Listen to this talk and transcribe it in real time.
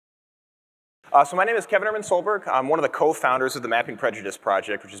So my name is Ehrman Solberg. I'm one of the co-founders of the Mapping Prejudice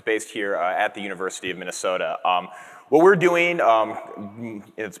project, which is based here at the University of Minnesota. What we're doing, in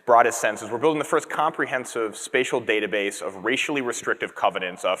its broadest sense, is we're building the first comprehensive spatial database of racially restrictive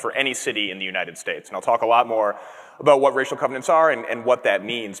covenants for any city in the United States. And I'll talk a lot more about what racial covenants are and what that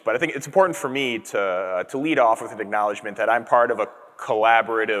means. But I think it's important for me to lead off with an acknowledgement that I'm part of a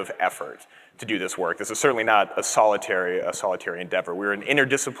collaborative effort to do this work. This is certainly not a solitary endeavor. We're an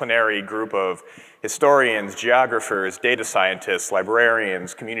interdisciplinary group of historians, geographers, data scientists,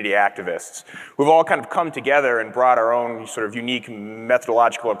 librarians, community activists. We've all kind of come together and brought our own sort of unique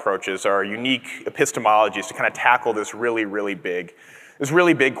methodological approaches, our unique epistemologies to kind of tackle this really big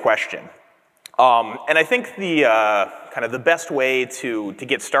question. And I think the kind of the best way to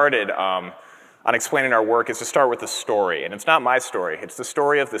get started on explaining our work is to start with a story. And it's not my story, it's the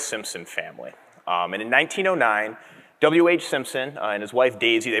story of the Simpson family. And in 1909, W.H. Simpson and his wife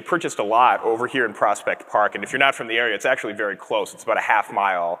Daisy, they purchased a lot over here in Prospect Park. And if you're not from the area, it's actually very close. It's about a half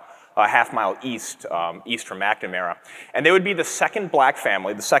mile east from McNamara. And they would be the second black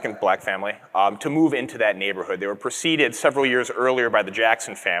family to move into that neighborhood. They were preceded several years earlier by the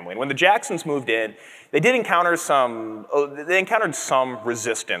Jackson family. And when the Jacksons moved in, they did encounter some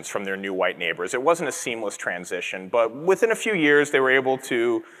resistance from their new white neighbors. It wasn't a seamless transition, but within a few years, they were able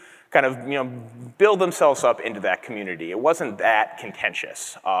to kind of build themselves up into that community. It wasn't that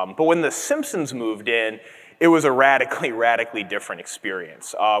contentious. But when the Simpsons moved in, it was a radically different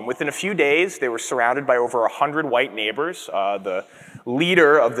experience. Within a few days, they were surrounded by over 100 white neighbors. The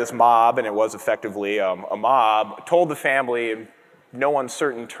leader of this mob, and it was effectively a mob, told the family in no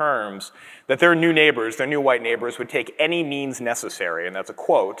uncertain terms that their new white neighbors, would take any means necessary, and that's a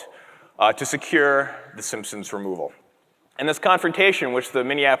quote, to secure the Simpsons' removal. And this confrontation, which the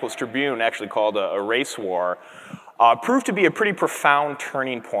Minneapolis Tribune actually called a race war, proved to be a pretty profound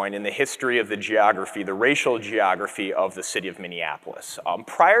turning point in the history of the racial geography of the city of Minneapolis.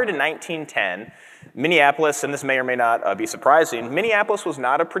 Prior to 1910, Minneapolis, and this may or may not be surprising, Minneapolis was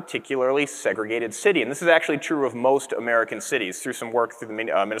not a particularly segregated city. And this is actually true of most American cities. Through some work through the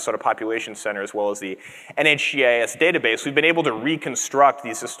Minnesota Population Center as well as the NHGIS database, we've been able to reconstruct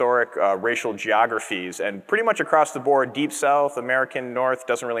these historic racial geographies. And pretty much across the board, Deep South, American North,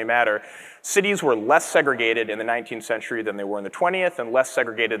 doesn't really matter, cities were less segregated in the 19th century than they were in the 20th and less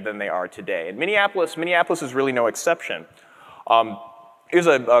segregated than they are today. And Minneapolis is really no exception. Here's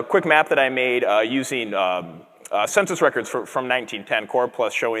a quick map that I made using census records from 1910, Core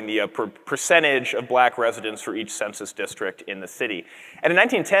Plus, showing the percentage of black residents for each census district in the city. And in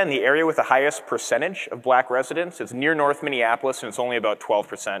 1910, the area with the highest percentage of black residents is near North Minneapolis, and it's only about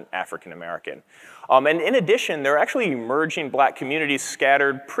 12% African American. And in addition, there are actually emerging black communities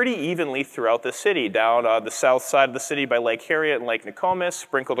scattered pretty evenly throughout the city, down the south side of the city by Lake Harriet and Lake Nokomis,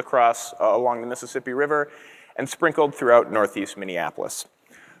 sprinkled across along the Mississippi River, and sprinkled throughout northeast Minneapolis.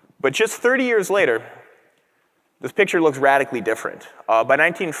 But just 30 years later, this picture looks radically different. By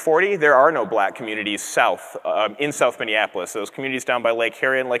 1940, there are no black communities in South Minneapolis. Those communities down by Lake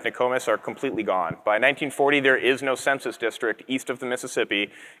Harriet and Lake Nokomis are completely gone. By 1940, there is no census district east of the Mississippi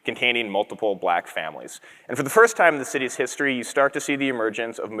containing multiple black families. And for the first time in the city's history, you start to see the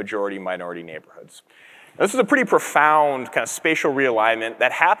emergence of majority-minority neighborhoods. Now, this is a pretty profound kind of spatial realignment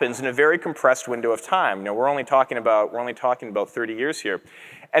that happens in a very compressed window of time. We're only talking about 30 years here.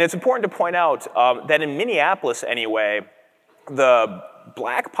 And it's important to point out that in Minneapolis anyway, the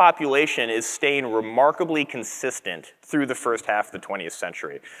black population is staying remarkably consistent through the first half of the 20th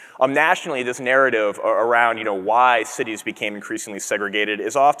century. Nationally, this narrative around why cities became increasingly segregated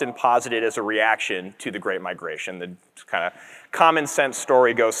is often posited as a reaction to the Great Migration. The kind of common sense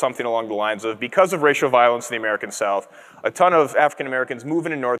story goes something along the lines of, because of racial violence in the American South, a ton of African Americans move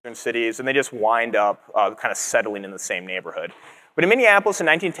into northern cities and they just wind up kind of settling in the same neighborhood. But in Minneapolis in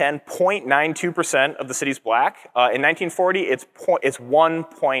 1910, 0.92% of the city's black. In 1940, it's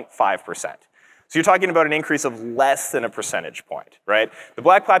 1.5%. So you're talking about an increase of less than a percentage point, right? The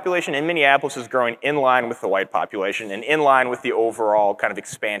black population in Minneapolis is growing in line with the white population and in line with the overall kind of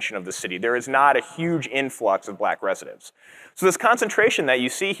expansion of the city. There is not a huge influx of black residents. So this concentration that you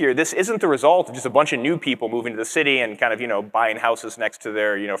see here, this isn't the result of just a bunch of new people moving to the city and kind of, buying houses next to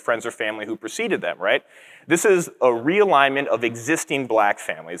their, friends or family who preceded them, right? This is a realignment of existing black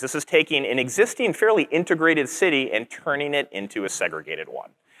families. This is taking an existing fairly integrated city and turning it into a segregated one.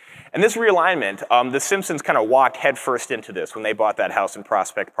 And this realignment, the Simpsons kind of walked headfirst into this when they bought that house in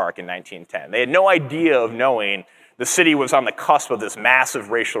Prospect Park in 1910. They had no idea of knowing the city was on the cusp of this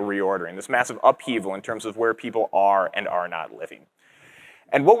massive racial reordering, this massive upheaval in terms of where people are and are not living.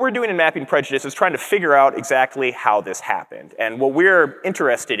 And what we're doing in Mapping Prejudice is trying to figure out exactly how this happened. And what we're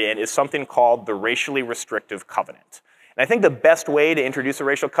interested in is something called the racially restrictive covenant. And I think the best way to introduce a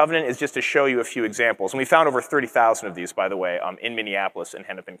racial covenant is just to show you a few examples. And we found over 30,000 of these, by the way, in Minneapolis and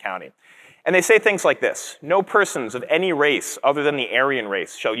Hennepin County. And they say things like this: no persons of any race other than the Aryan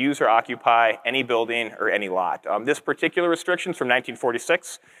race shall use or occupy any building or any lot. This particular restriction is from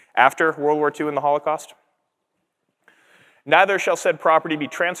 1946, after World War II and the Holocaust. Neither shall said property be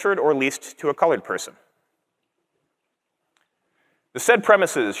transferred or leased to a colored person. The said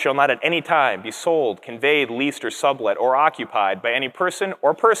premises shall not at any time be sold, conveyed, leased, or sublet, or occupied by any person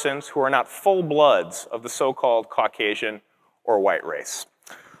or persons who are not full bloods of the so-called Caucasian or white race.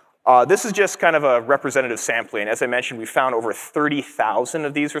 This is just kind of a representative sampling. As I mentioned, we found over 30,000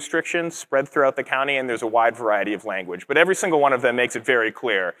 of these restrictions spread throughout the county, and there's a wide variety of language. But every single one of them makes it very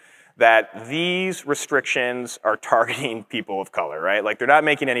clear that these restrictions are targeting people of color, right? Like, they're not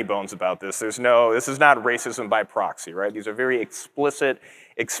making any bones about this. This is not racism by proxy, right? These are very explicit,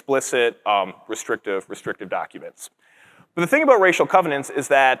 restrictive documents. But the thing about racial covenants is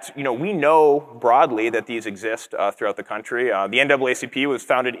that, we know broadly that these exist throughout the country. The NAACP was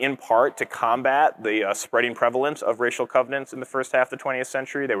founded in part to combat the spreading prevalence of racial covenants in the first half of the 20th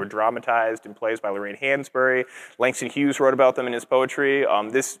century. They were dramatized in plays by Lorraine Hansberry. Langston Hughes wrote about them in his poetry.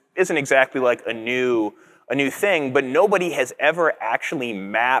 This isn't exactly like a new thing, but nobody has ever actually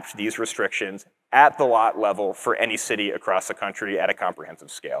mapped these restrictions at the lot level for any city across the country at a comprehensive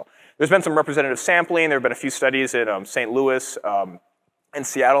scale. There's been some representative sampling. There have been a few studies in St. Louis and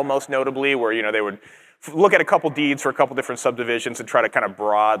Seattle, most notably, where they would look at a couple deeds for a couple different subdivisions and try to kind of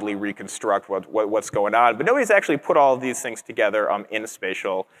broadly reconstruct what's going on. But nobody's actually put all of these things together in a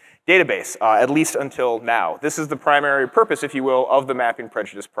spatial database, at least until now. This is the primary purpose, if you will, of the Mapping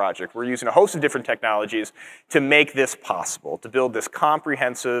Prejudice project. We're using a host of different technologies to make this possible, to build this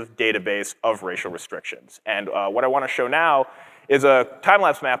comprehensive database of racial restrictions. And what I want to show now is a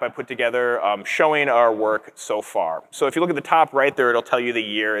time-lapse map I put together showing our work so far. So if you look at the top right there, it'll tell you the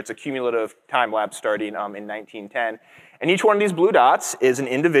year. It's a cumulative time-lapse starting in 1910. And each one of these blue dots is an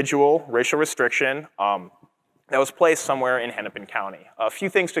individual racial restriction that was placed somewhere in Hennepin County. A few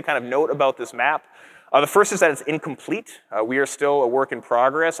things to kind of note about this map. The first is that it's incomplete. We are still a work in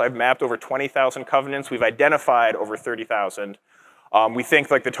progress. I've mapped over 20,000 covenants. We've identified over 30,000. We think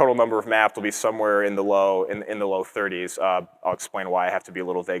like the total number of mapped will be somewhere in the low 30s. I'll explain why I have to be a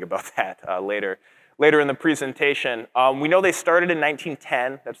little vague about that later in the presentation. We know they started in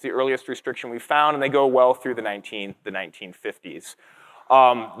 1910. That's the earliest restriction we found, and they go well through the 1950s.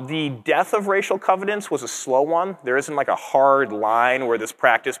 The death of racial covenants was a slow one. There isn't like a hard line where this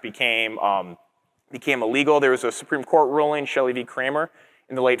practice became illegal. There was a Supreme Court ruling, Shelley v. Kramer,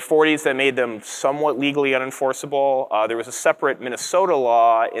 in the late 40s that made them somewhat legally unenforceable. There was a separate Minnesota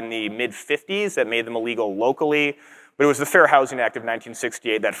law in the mid-50s that made them illegal locally. But it was the Fair Housing Act of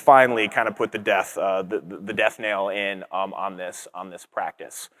 1968 that finally kind of put the death nail in on this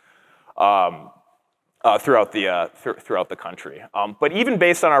practice. Throughout the country. But even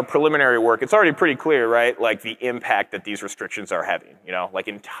based on our preliminary work, it's already pretty clear, right? Like the impact that these restrictions are having. Like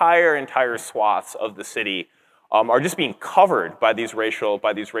entire swaths of the city are just being covered by these racial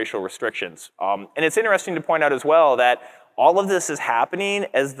restrictions. And it's interesting to point out as well that all of this is happening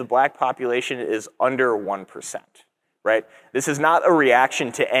as the black population is under 1%. Right? This is not a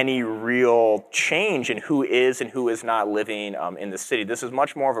reaction to any real change in who is and who is not living in the city. This is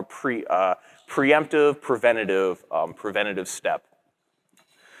much more of a preemptive, preventative step.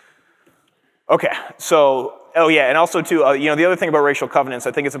 Okay, so, and also too, the other thing about racial covenants,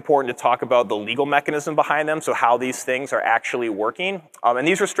 I think it's important to talk about the legal mechanism behind them, so how these things are actually working. And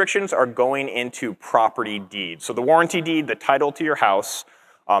these restrictions are going into property deeds. So the warranty deed, the title to your house.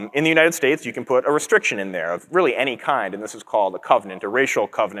 In the United States, you can put a restriction in there of really any kind, and this is called a covenant, a racial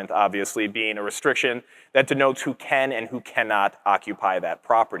covenant, obviously, being a restriction that denotes who can and who cannot occupy that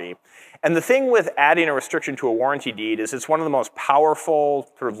property. And the thing with adding a restriction to a warranty deed is it's one of the most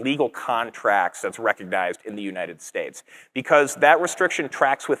powerful sort of legal contracts that's recognized in the United States, because that restriction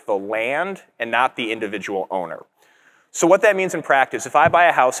tracks with the land and not the individual owner. So what that means in practice, if I buy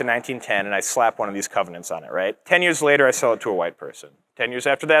a house in 1910 and I slap one of these covenants on it, right? 10 years later, I sell it to a white person. 10 years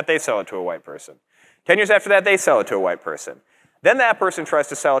after that, they sell it to a white person. 10 years after that, they sell it to a white person. Then that person tries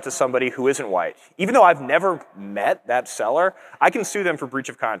to sell it to somebody who isn't white. Even though I've never met that seller, I can sue them for breach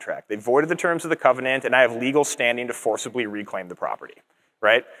of contract. They voided the terms of the covenant, and I have legal standing to forcibly reclaim the property.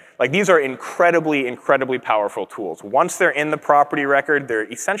 right? Like these are incredibly, incredibly powerful tools. Once they're in the property record,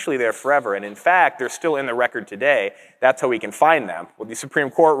 they're essentially there forever. And in fact, they're still in the record today. That's how we can find them. Well, the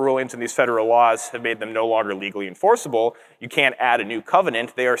Supreme Court rulings and these federal laws have made them no longer legally enforceable. You can't add a new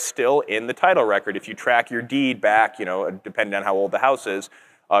covenant. They are still in the title record. If you track your deed back, depending on how old the house is,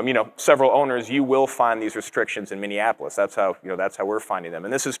 several owners, you will find these restrictions in Minneapolis. That's how we're finding them.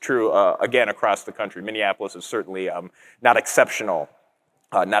 And this is true, again, across the country. Minneapolis is certainly not exceptional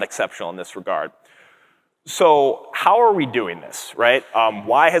in this regard. So how are we doing this, right?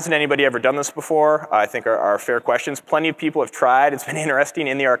 Why hasn't anybody ever done this before? I think are fair questions. Plenty of people have tried. It's been interesting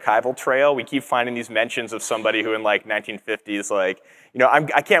in the archival trail. We keep finding these mentions of somebody who in like 1950s, like,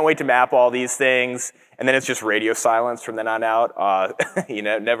 I can't wait to map all these things. And then it's just radio silence from then on out.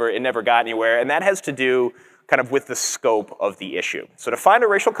 It never got anywhere. And that has to do kind of with the scope of the issue. So to find a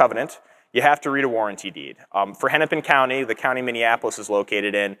racial covenant, you have to read a warranty deed. For Hennepin County, the county Minneapolis is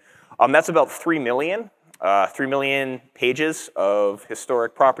located in, that's about 3 million pages of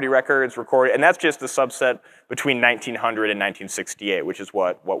historic property records recorded, and that's just the subset between 1900 and 1968, which is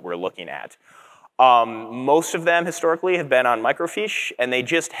what we're looking at. Most of them historically have been on microfiche, and they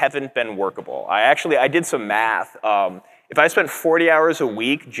just haven't been workable. I did some math. If I spent 40 hours a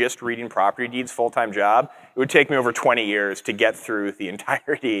week just reading property deeds, full-time job, it would take me over 20 years to get through the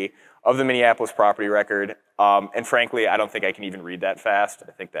entirety of the Minneapolis property record. And frankly, I don't think I can even read that fast.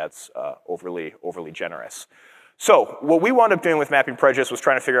 I think that's overly generous. So what we wound up doing with Mapping Prejudice was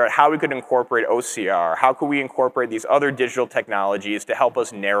trying to figure out how we could incorporate OCR, how could we incorporate these other digital technologies to help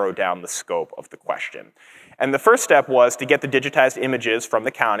us narrow down the scope of the question. And the first step was to get the digitized images from the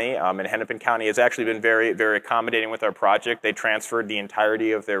county, and Hennepin County has actually been very, very accommodating with our project. They transferred the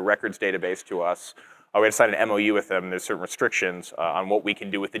entirety of their records database to us. We had to sign an MOU with them. There's certain restrictions on what we can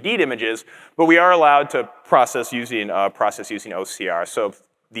do with the deed images, but we are allowed to process using OCR. So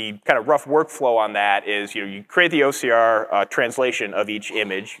the kind of rough workflow on that is, you create the OCR translation of each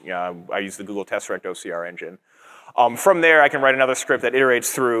image. I use the Google TestRect OCR engine. From there, I can write another script that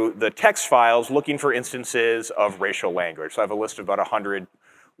iterates through the text files looking for instances of racial language. So I have a list of about 100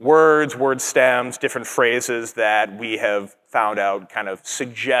 words, word stems, different phrases that we have found out kind of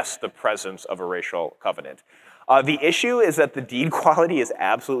suggest the presence of a racial covenant. The issue is that the deed quality is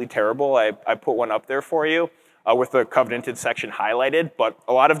absolutely terrible. I put one up there for you with the covenanted section highlighted, but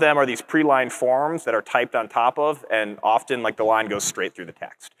a lot of them are these pre-lined forms that are typed on top of, and often like the line goes straight through the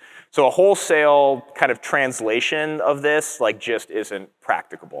text. So a wholesale kind of translation of this just isn't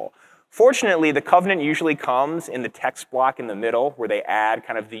practicable. Fortunately, the covenant usually comes in the text block in the middle where they add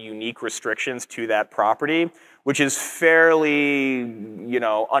kind of the unique restrictions to that property, which is fairly,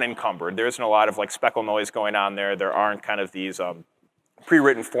 unencumbered. There isn't a lot of speckle noise going on there. There aren't kind of these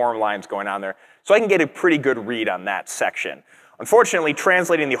pre-written form lines going on there. So I can get a pretty good read on that section. Unfortunately,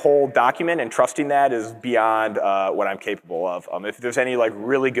 translating the whole document and trusting that is beyond what I'm capable of. If there's any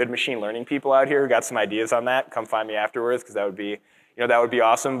really good machine learning people out here who got some ideas on that, come find me afterwards, because that would be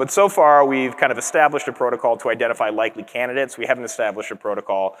awesome. But so far, we've kind of established a protocol to identify likely candidates. We haven't established a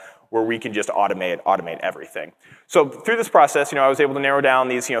protocol where we can just automate everything. So through this process, I was able to narrow down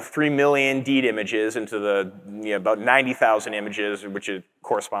these 3 million deed images into the about 90,000 images, which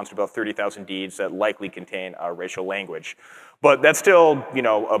corresponds to about 30,000 deeds that likely contain racial language. But that's still,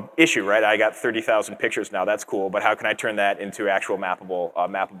 an issue, right? I got 30,000 pictures now. That's cool. But how can I turn that into actual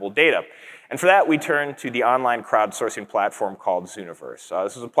mappable data? And for that, we turn to the online crowdsourcing platform called Zooniverse.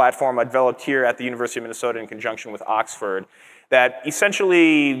 This is a platform I developed here at the University of Minnesota in conjunction with Oxford that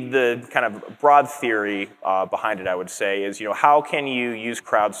essentially the kind of broad theory behind it, I would say, is how can you use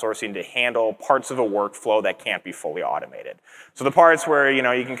crowdsourcing to handle parts of a workflow that can't be fully automated? So the parts where you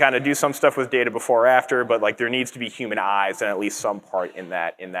can kind of do some stuff with data before or after, but there needs to be human eyes and at least some part in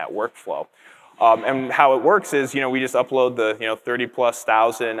that workflow. And how it works is, we just upload the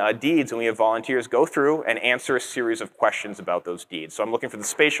 30,000+ deeds, and we have volunteers go through and answer a series of questions about those deeds. So I'm looking for the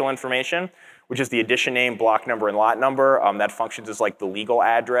spatial information, which is the edition name, block number, and lot number. That functions as the legal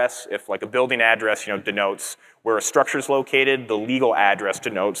address. If a building address denotes where a structure is located, the legal address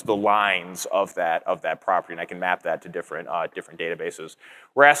denotes the lines of that property, and I can map that to different databases.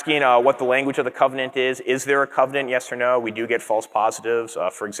 We're asking what the language of the covenant is. Is there a covenant, yes or no? We do get false positives.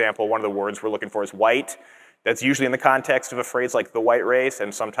 For example, one of the words we're looking for is white. That's usually in the context of a phrase like the white race,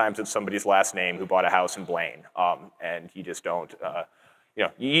 and sometimes it's somebody's last name who bought a house in Blaine, and you just don't,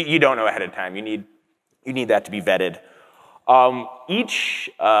 you don't know ahead of time. You need that to be vetted.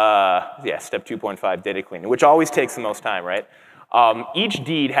 Step 2.5, data cleaning, which always takes the most time, right? Each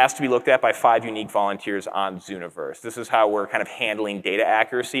deed has to be looked at by 5 unique volunteers on Zooniverse. This is how we're kind of handling data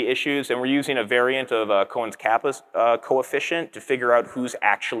accuracy issues, and we're using a variant of Cohen's kappa coefficient to figure out who's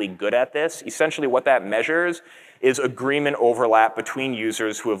actually good at this. Essentially what that measures is agreement overlap between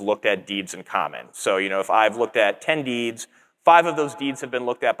users who have looked at deeds in common. So if I've looked at 10 deeds, 5 of those deeds have been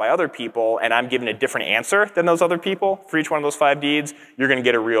looked at by other people, and I'm given a different answer than those other people for each one of those 5 deeds, you're going to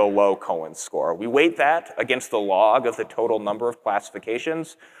get a real low Cohen score. We weight that against the log of the total number of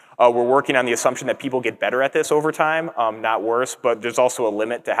classifications. We're working on the assumption that people get better at this over time, not worse, but there's also a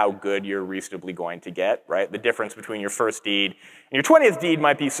limit to how good you're reasonably going to get, right? The difference between your first deed and your 20th deed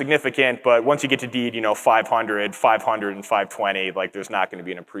might be significant, but once you get to deed 500, 500, and 520, like there's not going to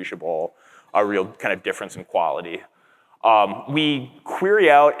be an appreciable, real kind of difference in quality. We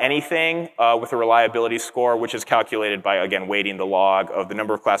query out anything with a reliability score, which is calculated by, again, weighting the log of the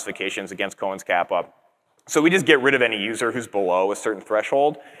number of classifications against Cohen's kappa. So we just get rid of any user who's below a certain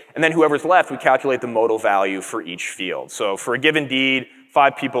threshold, and then whoever's left, we calculate the modal value for each field. So for a given deed,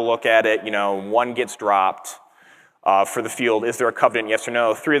 5 people look at it, 1 gets dropped. For the field, is there a covenant, yes or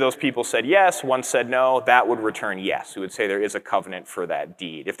no? 3 of those people said yes, 1 said no, that would return yes. We would say there is a covenant for that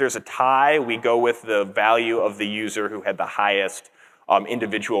deed. If there's a tie, we go with the value of the user who had the highest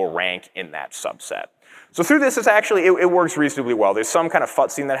individual rank in that subset. So through this, it works reasonably well. There's some kind of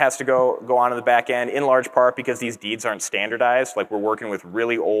futzing that has to go on in the back end, in large part because these deeds aren't standardized. Like we're working with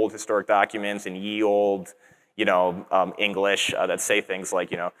really old historic documents and ye old English that say things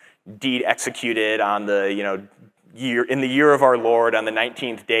like, deed executed on the, in the year of our Lord on the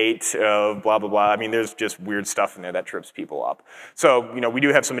 19th date of blah, blah, blah. I mean, there's just weird stuff in there that trips people up. So, we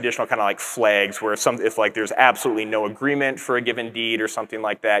do have some additional kind of like flags where if like there's absolutely no agreement for a given deed or something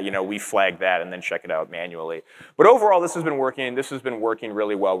like that, we flag that and then check it out manually. But overall, this has been working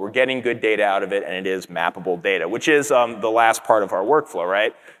really well. We're getting good data out of it, and it is mappable data, which is the last part of our workflow,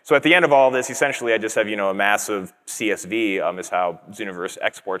 right? So at the end of all this, essentially, I just have, a massive CSV is how Zooniverse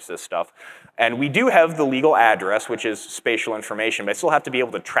exports this stuff. And we do have the legal address, which is spatial information, but I still have to be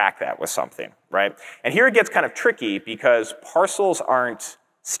able to track that with something, right? And here it gets kind of tricky because parcels aren't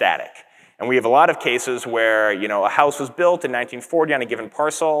static. And we have a lot of cases where, a house was built in 1940 on a given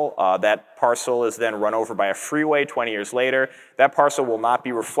parcel. That parcel is then run over by a freeway 20 years later. That parcel will not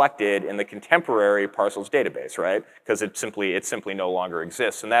be reflected in the contemporary parcels database, right? Because it simply no longer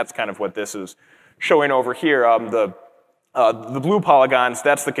exists. And that's kind of what this is showing over here. The blue polygons,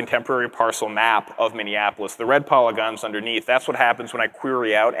 that's the contemporary parcel map of Minneapolis. The red polygons underneath, that's what happens when I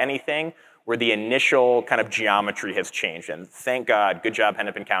query out anything where the initial kind of geometry has changed. And thank God, good job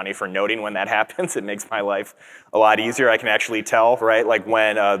Hennepin County for noting when that happens. It makes my life a lot easier. I can actually tell, right, like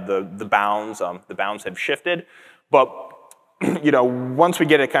when the bounds have shifted. But once we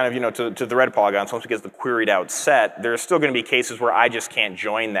get it kind of, to the red polygons, once we get the queried out set, there's still going to be cases where I just can't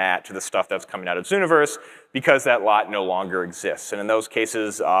join that to the stuff that's coming out of Zooniverse because that lot no longer exists. And in those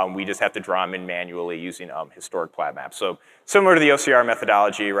cases, we just have to draw them in manually using historic plat maps. So similar to the OCR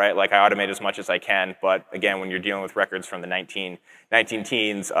methodology, right? Like I automate as much as I can, but again, when you're dealing with records from the 19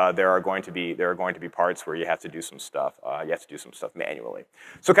 teens, there are going to be parts where you have to do some stuff. Manually.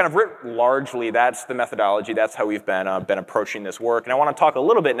 So kind of writ largely, that's the methodology. That's how we've been approaching this work. And I want to talk a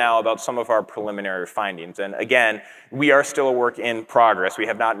little bit now about some of our preliminary findings. And again, we are still a work in progress. We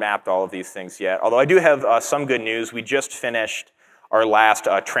have not mapped all of these things yet. Although I do have some good news. We just finished our last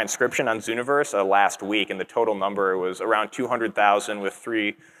transcription on Zooniverse last week, and the total number was around 200,000 with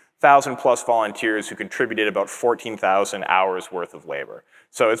 3,000 plus volunteers who contributed about 14,000 hours worth of labor.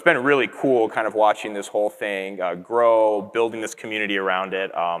 So it's been really cool kind of watching this whole thing grow, building this community around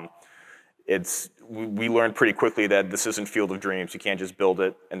it. We learned pretty quickly that this isn't Field of Dreams. You can't just build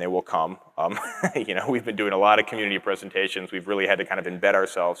it and they will come. We've been doing a lot of community presentations. We've really had to kind of embed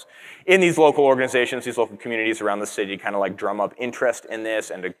ourselves in these local organizations, these local communities around the city, kind of like drum up interest in this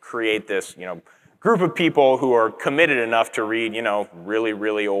and to create this, group of people who are committed enough to read, really,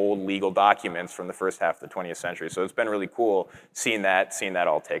 really old legal documents from the first half of the 20th century. So it's been really cool seeing that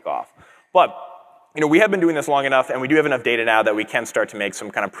all take off. But we have been doing this long enough, and we do have enough data now that we can start to make some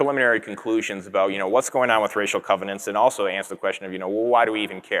kind of preliminary conclusions about, what's going on with racial covenants, and also answer the question of, well, why do we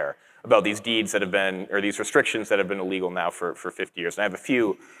even care about these deeds that have been, or these restrictions that have been illegal now for 50 years? And I have a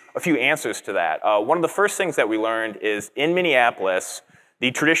few answers to that. One of the first things that we learned is in Minneapolis, the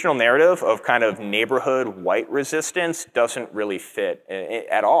traditional narrative of kind of neighborhood white resistance doesn't really fit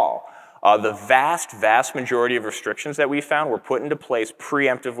at all. The vast majority of restrictions that we found were put into place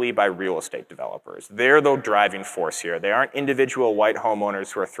preemptively by real estate developers. They're the driving force here. They aren't individual white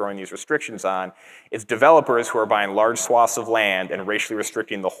homeowners who are throwing these restrictions on. It's developers who are buying large swaths of land and racially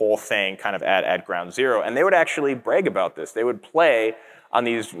restricting the whole thing kind of at ground zero. And they would actually brag about this. They would play on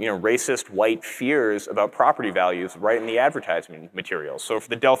these racist white fears about property values right in the advertising materials. So for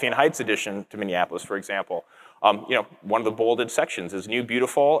the Delphian Heights addition to Minneapolis, for example, one of the bolded sections is new,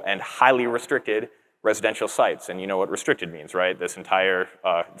 beautiful, and highly restricted residential sites. And you know what restricted means, right? This entire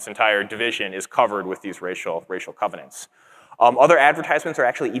division is covered with these racial covenants. Other advertisements are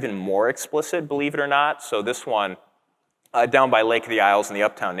actually even more explicit, believe it or not. So this one, down by Lake of the Isles in the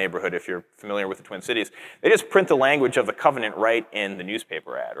Uptown neighborhood, if you're familiar with the Twin Cities, they just print the language of the covenant right in the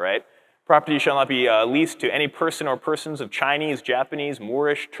newspaper ad, right? Property shall not be leased to any person or persons of Chinese, Japanese,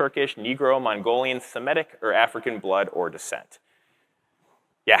 Moorish, Turkish, Negro, Mongolian, Semitic, or African blood or descent.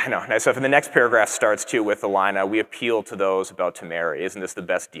 Yeah, I know. Nice stuff. And the next paragraph starts, too, with the line, we appeal to those about to marry. Isn't this the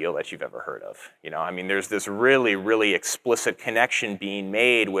best deal that you've ever heard of? I mean, there's this really explicit connection being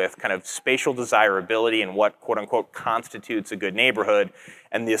made with kind of spatial desirability and what, quote unquote, constitutes a good neighborhood,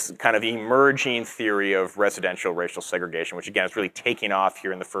 and this kind of emerging theory of residential racial segregation, which, again, is really taking off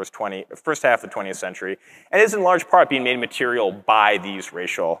here in the first half of the 20th century, and is in large part being made material by these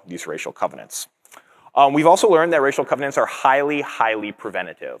racial covenants. We've also learned that racial covenants are highly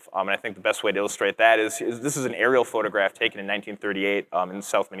preventative. And I think the best way to illustrate that is this is an aerial photograph taken in 1938 in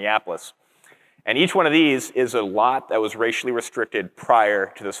South Minneapolis. And each one of these is a lot that was racially restricted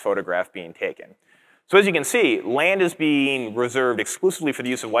prior to this photograph being taken. So as you can see, land is being reserved exclusively for the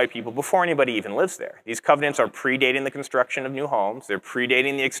use of white people before anybody even lives there. These covenants are predating the construction of new homes. They're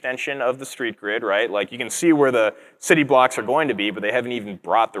predating the extension of the street grid, right? Like you can see where the city blocks are going to be, but they haven't even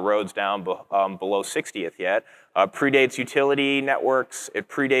brought the roads down below 60th yet. Predates utility networks. It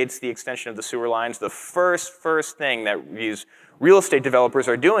predates the extension of the sewer lines. The first thing that these real estate developers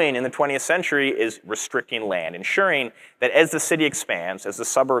are doing in the 20th century is restricting land, ensuring that as the city expands, as the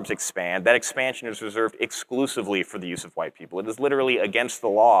suburbs expand, that expansion is reserved exclusively for the use of white people. It is literally against the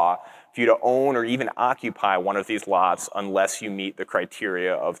law for you to own or even occupy one of these lots unless you meet the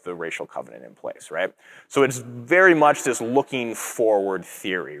criteria of the racial covenant in place, right? So it's very much this looking forward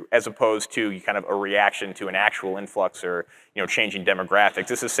theory as opposed to kind of a reaction to an actual influx or changing demographics.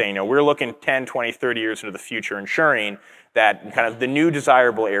 This is saying, we're looking 10, 20, 30 years into the future, ensuring that kind of the new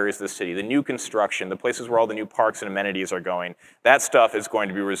desirable areas of the city, the new construction, the places where all the new parks and amenities are going, that stuff is going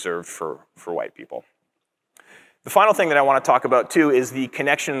to be reserved for white people. The final thing that I want to talk about, too, is the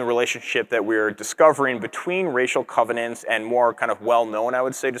connection and the relationship that we're discovering between racial covenants and more kind of well-known, I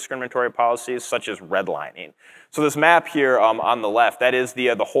would say, discriminatory policies, such as redlining. So this map here on the left, that is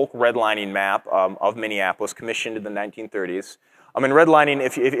the Holk redlining map of Minneapolis, commissioned in the 1930s. In redlining,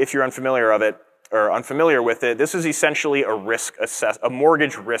 if you're unfamiliar with it, this is essentially a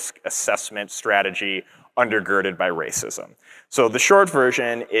mortgage risk assessment strategy undergirded by racism. So the short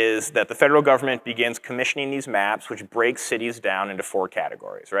version is that the federal government begins commissioning these maps, which break cities down into 4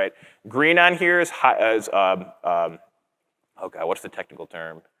 categories, right? Green on here is oh God, what's the technical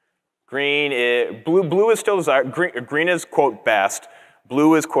term? Blue is still desirable. Green is, quote, best.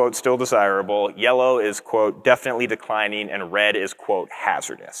 Blue is, quote, still desirable. Yellow is, quote, definitely declining. And red is, quote,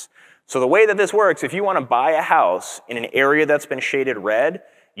 hazardous. So the way that this works, if you want to buy a house in an area that's been shaded red,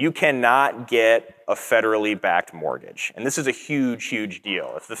 you cannot get a federally backed mortgage. And this is a huge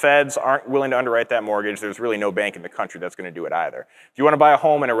deal. If the feds aren't willing to underwrite that mortgage, there's really no bank in the country that's going to do it either. If you want to buy a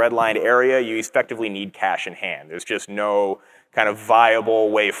home in a redlined area, you effectively need cash in hand. There's just no kind of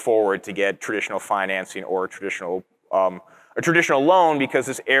viable way forward to get traditional financing or a traditional loan, because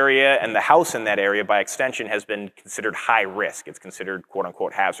this area and the house in that area, by extension, has been considered high risk. It's considered, quote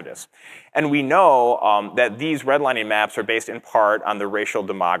unquote, hazardous. And we know that these redlining maps are based in part on the racial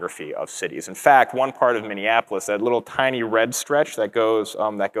demography of cities. In fact, one part of Minneapolis, that little tiny red stretch that goes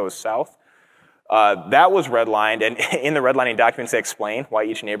south, that was redlined, and in the redlining documents they explain why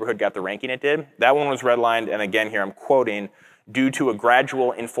each neighborhood got the ranking it did. That one was redlined, and again here I'm quoting, due to a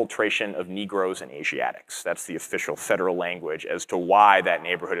gradual infiltration of Negroes and Asiatics. That's the official federal language as to why that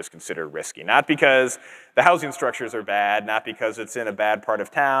neighborhood is considered risky. Not because the housing structures are bad, not because it's in a bad part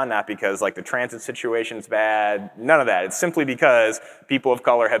of town, not because like the transit situation's bad, none of that. It's simply because people of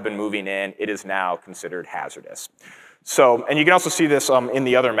color have been moving in. It is now considered hazardous. So, and you can also see this in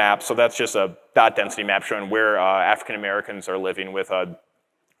the other map. So that's just a dot density map showing where African Americans are living with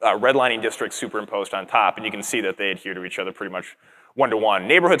redlining districts superimposed on top, and you can see that they adhere to each other pretty much one-to-one.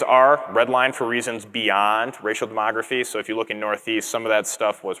 Neighborhoods are redlined for reasons beyond racial demography. So if you look in Northeast, some of that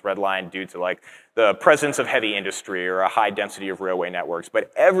stuff was redlined due to like the presence of heavy industry or a high density of railway networks.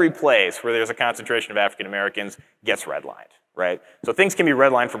 But every place where there's a concentration of African Americans gets redlined, right? So things can be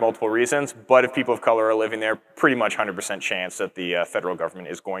redlined for multiple reasons, but if people of color are living there, pretty much 100% chance that the federal government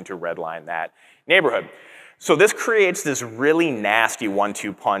is going to redline that neighborhood. So this creates this really nasty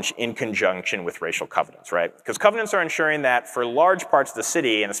 1-2 punch in conjunction with racial covenants, right? Because covenants are ensuring that for large parts of the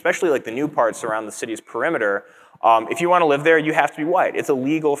city, and especially like the new parts around the city's perimeter, if you want to live there, you have to be white. It's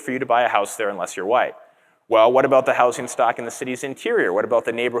illegal for you to buy a house there unless you're white. Well, what about the housing stock in the city's interior? What about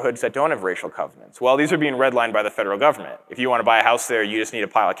the neighborhoods that don't have racial covenants? Well, these are being redlined by the federal government. If you want to buy a house there, you just need a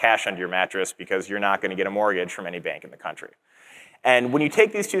pile of cash under your mattress because you're not going to get a mortgage from any bank in the country. And when you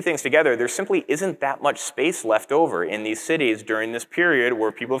take these two things together, there simply isn't that much space left over in these cities during this period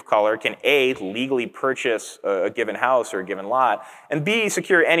where people of color can A, legally purchase a given house or a given lot, and B,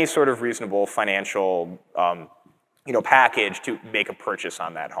 secure any sort of reasonable financial package to make a purchase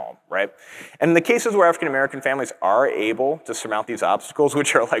on that home, right? And in the cases where African American families are able to surmount these obstacles,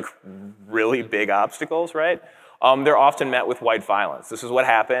 which are like really big obstacles, right? They're often met with white violence. This is what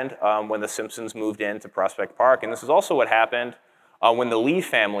happened when the Simpsons moved into Prospect Park, and this is also what happened when the Lee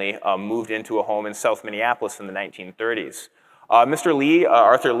family moved into a home in South Minneapolis in the 1930s. Mr. Lee,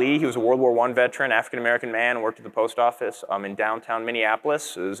 Arthur Lee, he was a World War I veteran, African-American man, worked at the post office in downtown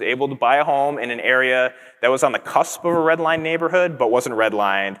Minneapolis, was able to buy a home in an area that was on the cusp of a redlined neighborhood, but wasn't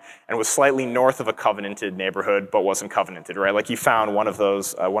redlined, and was slightly north of a covenanted neighborhood, but wasn't covenanted, right? Like he found one of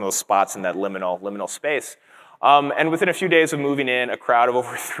those spots in that liminal space. And within a few days of moving in, a crowd of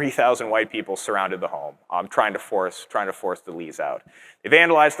over 3,000 white people surrounded the home, trying to force the Lees out. They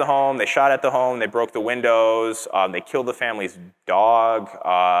vandalized the home, they shot at the home, they broke the windows, they killed the family's dog.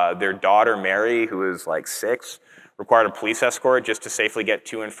 Their daughter, Mary, who was like 6, required a police escort just to safely get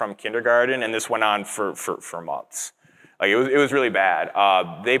to and from kindergarten, and this went on for months. Like it was really bad.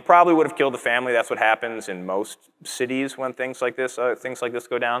 They probably would have killed the family. That's what happens in most cities when things like this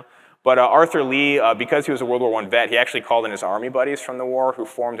go down. But Arthur Lee, because he was a World War I vet, he actually called in his army buddies from the war who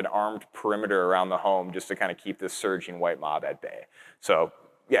formed an armed perimeter around the home just to kind of keep this surging white mob at bay. So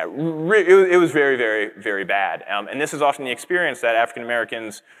yeah, it was very, very, very bad. And this is often the experience that African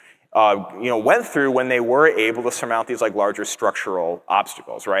Americans went through when they were able to surmount these like larger structural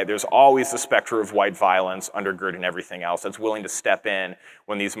obstacles, right? There's always the specter of white violence undergirding everything else that's willing to step in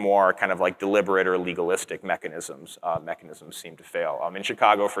when these more kind of like deliberate or legalistic mechanisms seem to fail. In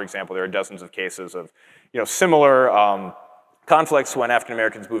Chicago, for example, there are dozens of cases of similar conflicts when African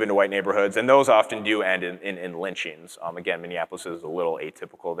Americans move into white neighborhoods, and those often do end in lynchings. Again, Minneapolis is a little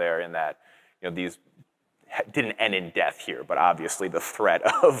atypical there in that these didn't end in death here, but obviously the threat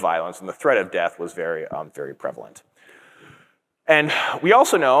of violence and the threat of death was very, very prevalent. And we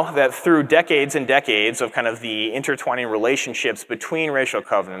also know that through decades and decades of kind of the intertwining relationships between racial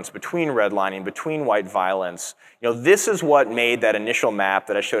covenants, between redlining, between white violence, this is what made that initial map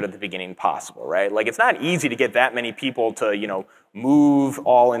that I showed at the beginning possible, right? Like it's not easy to get that many people to, move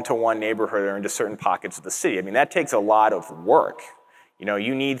all into one neighborhood or into certain pockets of the city. I mean, that takes a lot of work.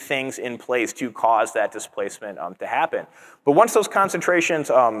 You need things in place to cause that displacement to happen. But once those concentrations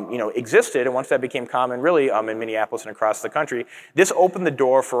existed, and once that became common really in Minneapolis and across the country, this opened the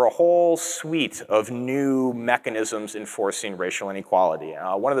door for a whole suite of new mechanisms enforcing racial inequality.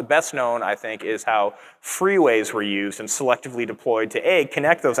 One of the best known, I think, is how freeways were used and selectively deployed to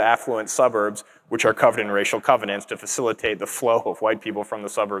connect those affluent suburbs, which are covered in racial covenants, to facilitate the flow of white people from the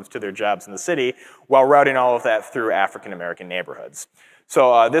suburbs to their jobs in the city, while routing all of that through African American neighborhoods.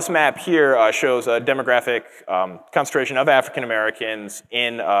 So this map here shows a demographic concentration of African Americans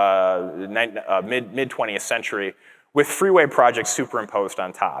in mid-20th century with freeway projects superimposed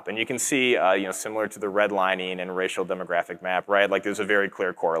on top. And you can see, similar to the redlining and racial demographic map, right? Like there's a very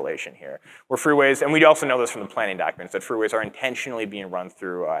clear correlation here. Where freeways, and we also know this from the planning documents, that freeways are intentionally being run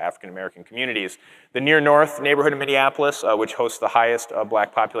through African-American communities. The near north neighborhood of Minneapolis, which hosts the highest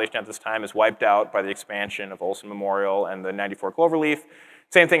black population at this time, is wiped out by the expansion of Olson Memorial and the 94 Cloverleaf.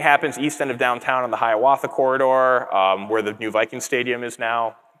 Same thing happens east end of downtown on the Hiawatha corridor, where the new Viking Stadium is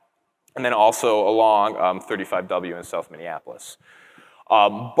now, and then also along 35W in South Minneapolis.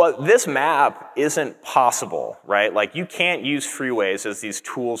 But this map isn't possible, right? Like you can't use freeways as these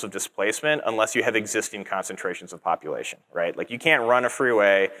tools of displacement unless you have existing concentrations of population, right? Like you can't run a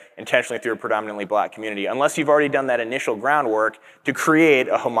freeway intentionally through a predominantly black community unless you've already done that initial groundwork to create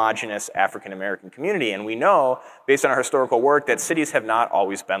a homogeneous African-American community. And we know, based on our historical work, that cities have not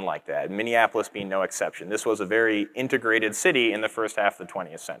always been like that, Minneapolis being no exception. This was a very integrated city in the first half of the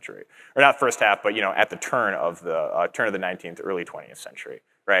 20th century. Or not first half, but at the turn of the 19th, early 20th century.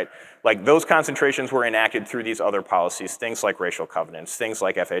 Right? Like those concentrations were enacted through these other policies, things like racial covenants, things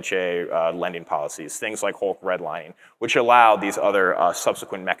like FHA lending policies, things like Holk redlining, which allowed these other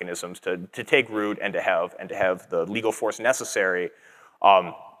subsequent mechanisms to take root and to have the legal force necessary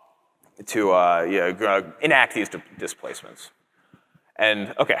to enact these displacements.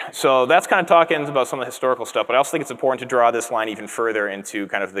 And okay, so that's kind of talking about some of the historical stuff, but I also think it's important to draw this line even further into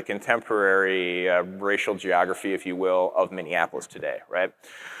kind of the contemporary racial geography, if you will, of Minneapolis today, right?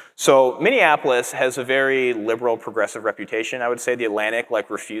 So Minneapolis has a very liberal, progressive reputation. I would say the Atlantic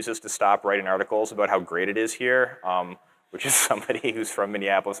refuses to stop writing articles about how great it is here, which is somebody who's from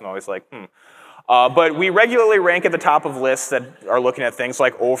Minneapolis and always like, but we regularly rank at the top of lists that are looking at things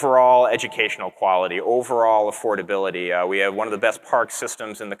like overall educational quality, overall affordability. We have one of the best park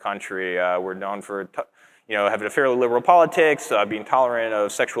systems in the country. We're known for having a fairly liberal politics, being tolerant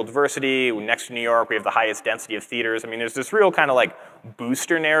of sexual diversity. Next to New York, we have the highest density of theaters. I mean, there's this real kind of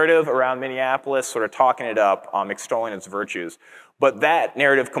booster narrative around Minneapolis, sort of talking it up, extolling its virtues. But that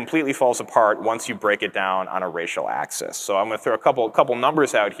narrative completely falls apart once you break it down on a racial axis. So I'm going to throw a couple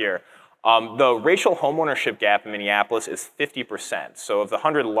numbers out here. The racial homeownership gap in Minneapolis is 50%. So of the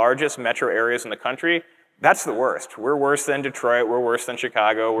 100 largest metro areas in the country, that's the worst. We're worse than Detroit, we're worse than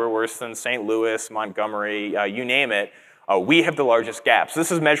Chicago, we're worse than St. Louis, Montgomery, you name it. We have the largest gap. So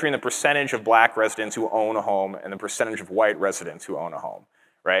this is measuring the percentage of black residents who own a home and the percentage of white residents who own a home,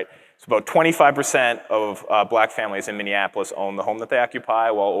 right? So about 25% of black families in Minneapolis own the home that they occupy,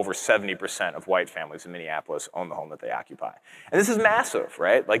 while over 70% of white families in Minneapolis own the home that they occupy. And this is massive,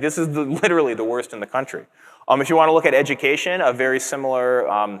 right? Like this is literally the worst in the country. If you want to look at education, a very similar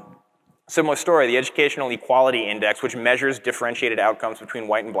story, the Educational Equality Index, which measures differentiated outcomes between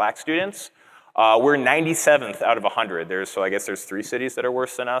white and black students. We're 97th out of 100. So I guess there's 3 cities that are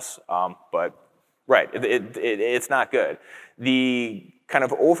worse than us, but right, it's not good. The kind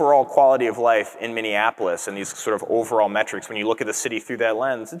of overall quality of life in Minneapolis and these sort of overall metrics, when you look at the city through that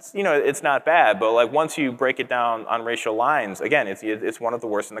lens, it's not bad, but once you break it down on racial lines, again, it's one of the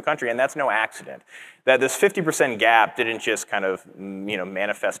worst in the country, and that's no accident. That this 50% gap didn't just kind of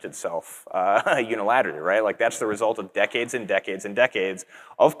manifest itself unilaterally, right? Like that's the result of decades and decades and decades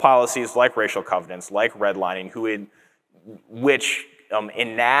of policies like racial covenants, like redlining, which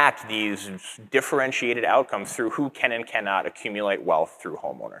enact these differentiated outcomes through who can and cannot accumulate wealth through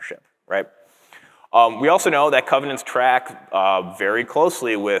home ownership, right? We also know that covenants track very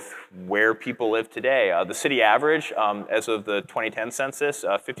closely with where people live today. The city average, as of the 2010 census,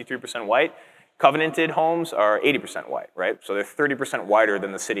 53% white. Covenanted homes are 80% white, right? So they're 30% whiter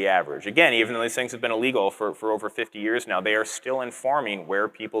than the city average. Again, even though these things have been illegal for over 50 years now, they are still informing where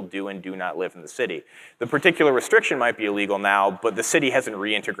people do and do not live in the city. The particular restriction might be illegal now, but the city hasn't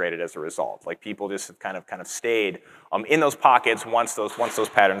reintegrated as a result. Like people just have kind of stayed in those pockets once those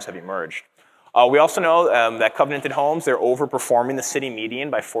patterns have emerged. We also know that covenanted homes, they're overperforming the city median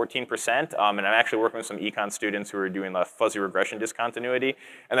by 14%. And I'm actually working with some econ students who are doing the fuzzy regression discontinuity.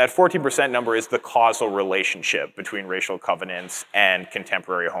 And that 14% number is the causal relationship between racial covenants and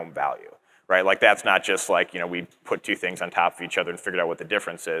contemporary home value, right? Like that's not just we put 2 things on top of each other and figured out what the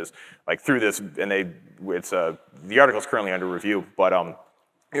difference is. Like through this, and the article's currently under review, but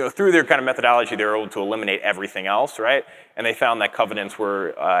through their kind of methodology, they were able to eliminate everything else, right? And they found that covenants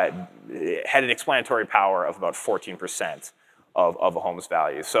had an explanatory power of about 14% of a home's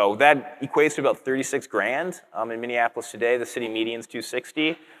value. So that equates to about 36 grand in Minneapolis today. The city median's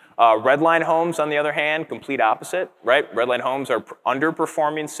 260. Redline homes, on the other hand, complete opposite, right? Redline homes are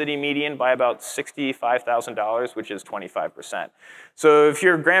underperforming city median by about $65,000, which is 25%. So if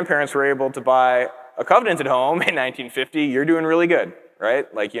your grandparents were able to buy a covenanted home in 1950, you're doing really good,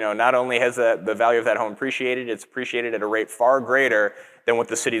 right? Like, not only has the value of that home appreciated, it's appreciated at a rate far greater than what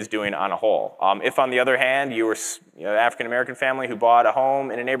the city's doing on a whole. If, on the other hand, you were an African-American family who bought a home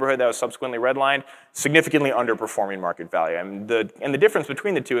in a neighborhood that was subsequently redlined, significantly underperforming market value. I mean, the difference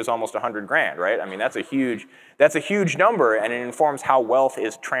between the two is almost 100 grand, right? I mean, that's a huge number, and it informs how wealth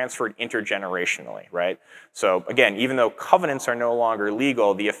is transferred intergenerationally, right? So again, even though covenants are no longer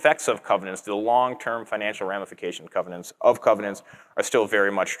legal, the effects of covenants, the long-term financial ramifications of covenants are still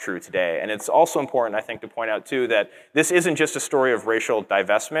very much true today. And it's also important, I think, to point out too that this isn't just a story of racial racial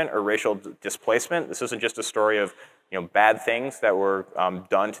divestment or racial displacement. This isn't just a story of bad things that were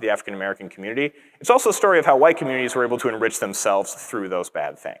done to the African American community. It's also a story of how white communities were able to enrich themselves through those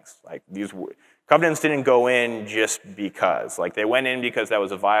bad things. Like these covenants didn't go in just because. Like they went in because that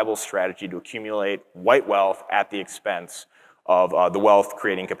was a viable strategy to accumulate white wealth at the expense of the wealth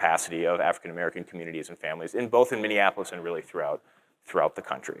creating capacity of African American communities and families, both in Minneapolis and really throughout the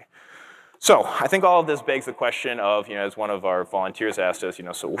country. So I think all of this begs the question of, as one of our volunteers asked us,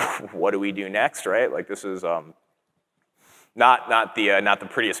 so what do we do next, right? Like this is not the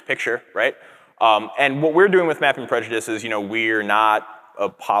prettiest picture, right? And what we're doing with Mapping Prejudice is, we're not a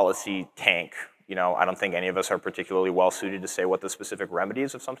policy tank. I don't think any of us are particularly well suited to say what the specific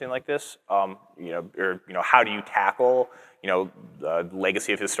remedies of something like this, or how do you tackle, the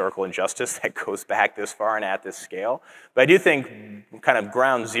legacy of historical injustice that goes back this far and at this scale. But I do think kind of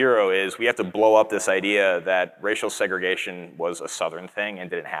ground zero is we have to blow up this idea that racial segregation was a Southern thing and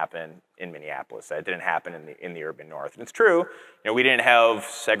didn't happen in Minneapolis, that it didn't happen in the urban North. And it's true, we didn't have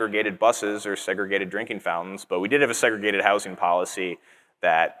segregated buses or segregated drinking fountains, but we did have a segregated housing policy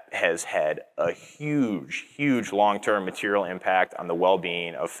that has had a huge, huge long-term material impact on the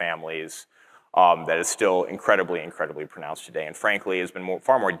well-being of families that is still incredibly, incredibly pronounced today. And frankly, has been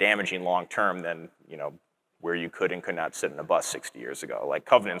far more damaging long-term than where you could and could not sit in a bus 60 years ago. Like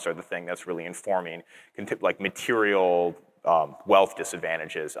covenants are the thing that's really informing like material wealth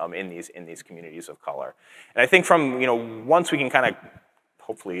disadvantages in these communities of color. And I think from once we can kind of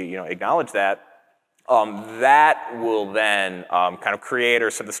hopefully acknowledge that, that will then kind of create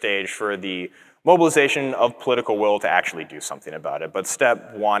or set the stage for the mobilization of political will to actually do something about it. But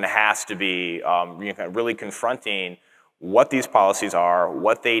step one has to be really confronting what these policies are,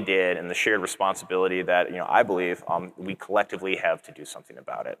 what they did, and the shared responsibility that I believe we collectively have to do something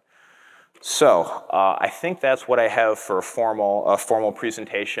about it. So I think that's what I have for a formal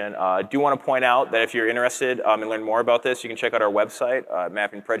presentation. I do want to point out that if you're interested in learning more about this, you can check out our website,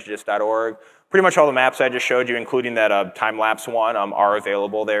 mappingprejudice.org. Pretty much all the maps I just showed you, including that time-lapse one, are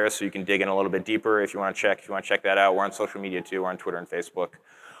available there, so you can dig in a little bit deeper if you want to check that out. We're on social media too. We're on Twitter and Facebook.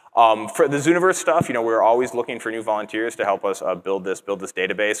 For the Zooniverse stuff, we're always looking for new volunteers to help us build this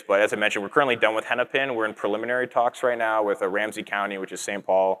database. But as I mentioned, we're currently done with Hennepin. We're in preliminary talks right now with Ramsey County, which is St.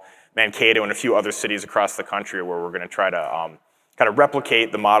 Paul, Mankato, and a few other cities across the country where we're going to try to kind of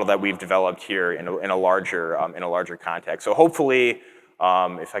replicate the model that we've developed here in a larger context. So hopefully,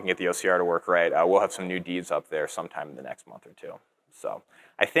 if I can get the OCR to work right, we'll have some new deeds up there sometime in the next month or two. So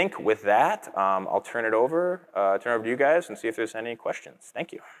I think with that, I'll turn it over to you guys and see if there's any questions.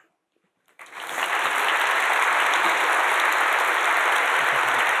 Thank you.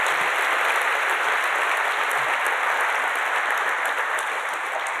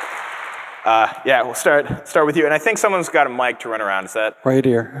 Yeah, we'll start with you. And I think someone's got a mic to run around. Is that? Right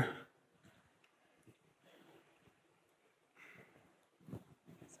here.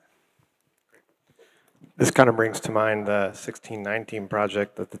 This kind of brings to mind the 1619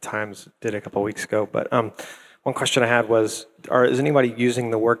 project that the Times did a couple weeks ago. But one question I had was, is anybody using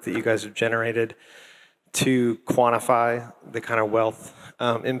the work that you guys have generated to quantify the kind of wealth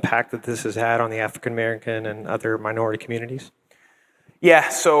impact that this has had on the African American and other minority communities? Yeah,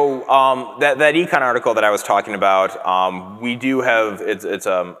 so that econ article that I was talking about, we do have, it's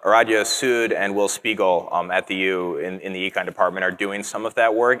Aradia Sood and Will Spiegel at the U in the econ department are doing some of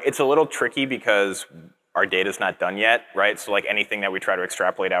that work. It's a little tricky because our data's not done yet, right? So like anything that we try to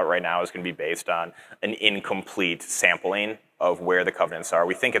extrapolate out right now is going to be based on an incomplete sampling of where the covenants are.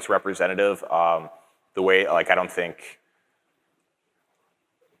 We think it's representative. The way, like, I don't think,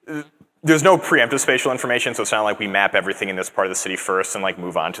 there's no preemptive spatial information, so it's not like we map everything in this part of the city first and like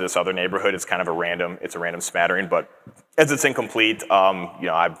move on to this other neighborhood. It's kind of a random smattering, but as it's incomplete,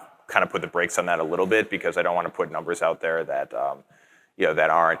 I've kind of put the brakes on that a little bit because I don't want to put numbers out there that that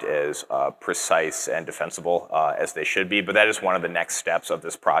aren't as precise and defensible as they should be. But that is one of the next steps of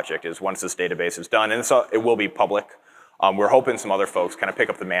this project. Is once this database is done, and so it will be public. We're hoping some other folks kind of pick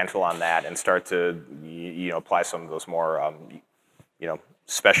up the mantle on that and start to apply some of those more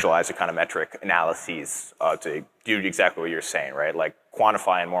specialized econometric analyses to do exactly what you're saying, right? Like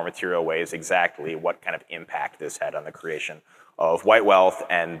quantify in more material ways exactly what kind of impact this had on the creation of white wealth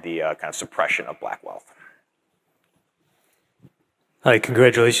and the kind of suppression of black wealth. Hi,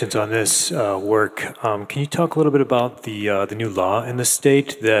 congratulations on this work. Can you talk a little bit about the new law in the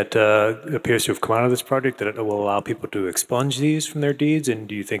state that appears to have come out of this project that will allow people to expunge these from their deeds? And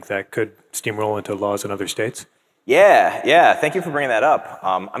do you think that could steamroll into laws in other states? Yeah, thank you for bringing that up.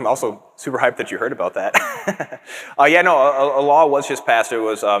 I'm also super hyped that you heard about that. Yeah, no, a law was just passed. It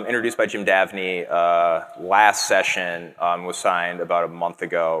was introduced by Jim Davney last session, was signed about a month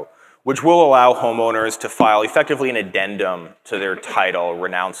ago, which will allow homeowners to file effectively an addendum to their title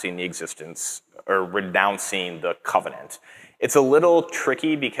renouncing the existence or renouncing the covenant. It's a little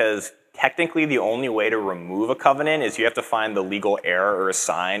tricky because technically the only way to remove a covenant is you have to find the legal heir or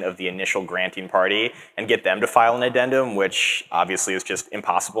assign of the initial granting party and get them to file an addendum, which obviously is just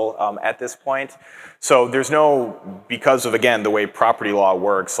impossible at this point. So there's no, because of, again, the way property law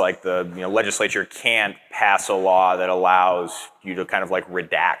works, like the legislature can't pass a law that allows you to kind of like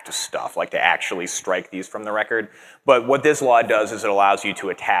redact stuff, like to actually strike these from the record. But what this law does is it allows you to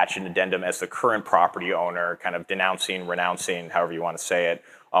attach an addendum as the current property owner, kind of denouncing, renouncing, however you want to say it,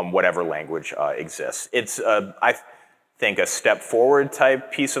 whatever language exists. It's, I think, a step forward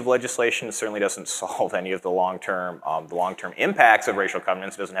type piece of legislation. It certainly doesn't solve any of the long-term impacts of racial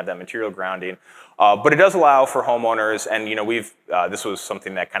covenants. It doesn't have that material grounding, but it does allow for homeowners. And this was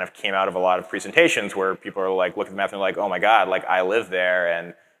something that kind of came out of a lot of presentations where people are like, look at the map and they're like, oh my God, like I live there,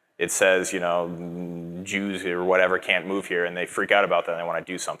 and it says, Jews or whatever can't move here, and they freak out about that and they want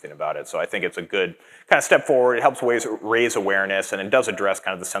to do something about it. So I think it's a good kind of step forward. It helps raise awareness, and it does address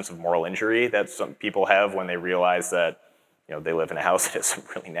kind of the sense of moral injury that some people have when they realize that they live in a house that has some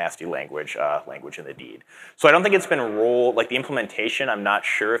really nasty language in the deed. So I don't think it's been rolled, like the implementation, I'm not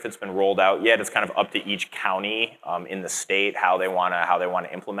sure if it's been rolled out yet. It's kind of up to each county in the state how they want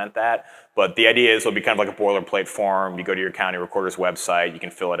to implement that. But the idea is it'll be kind of like a boilerplate form. You go to your county recorder's website, you can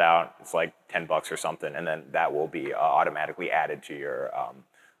fill it out. It's like $10 or something, and then that will be automatically added to your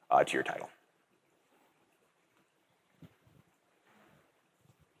title.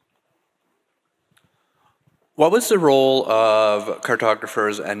 What was the role of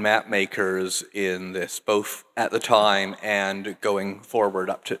cartographers and map makers in this, both at the time and going forward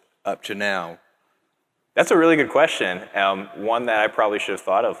up to now? That's a really good question. One that I probably should have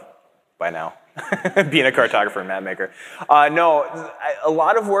thought of by now, being a cartographer and map maker. No, a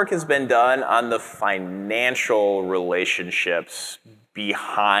lot of work has been done on the financial relationships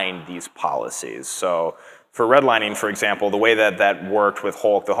behind these policies. So for redlining, for example, the way that worked with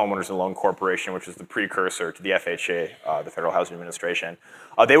HOLC, the Homeowners and Loan Corporation, which is the precursor to the FHA, the Federal Housing Administration,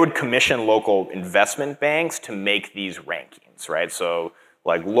 they would commission local investment banks to make these rankings, right? So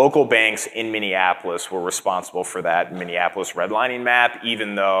like local banks in Minneapolis were responsible for that Minneapolis redlining map,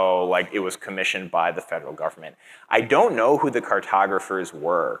 even though like it was commissioned by the federal government. I don't know who the cartographers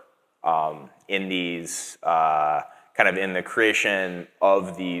were in these kind of in the creation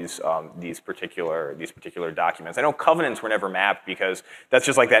of these particular documents. I know covenants were never mapped because that's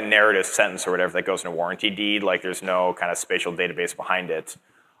just like that narrative sentence or whatever that goes in a warranty deed. Like there's no kind of spatial database behind it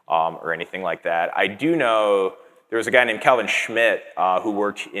or anything like that. I do know there was a guy named Calvin Schmidt who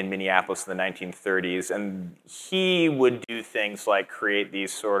worked in Minneapolis in the 1930s, and he would do things like create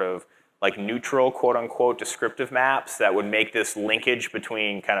these sort of like neutral, quote unquote, descriptive maps that would make this linkage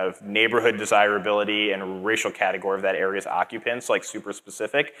between kind of neighborhood desirability and racial category of that area's occupants like super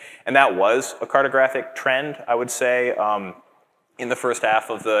specific. And that was a cartographic trend, I would say, in the first half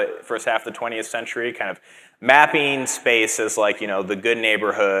of the 20th century, kind of mapping space as like, the good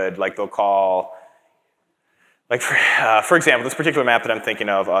neighborhood, like they'll call, like for example, this particular map that I'm thinking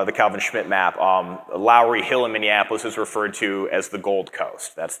of, the Calvin Schmidt map, Lowry Hill in Minneapolis is referred to as the Gold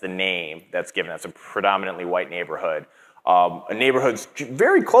Coast. That's the name that's given. That's a predominantly white neighborhood. A neighborhood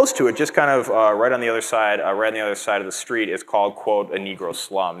very close to it, just kind of right on the other side of the street, is called, quote, a Negro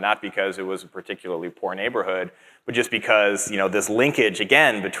slum. Not because it was a particularly poor neighborhood, but just because this linkage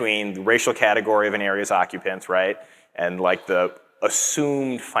again between the racial category of an area's occupants, right, and like the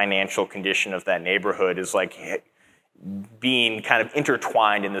assumed financial condition of that neighborhood is like being kind of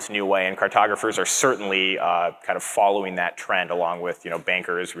intertwined in this new way, and cartographers are certainly kind of following that trend along with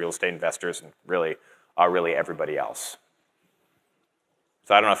bankers, real estate investors, and really everybody else.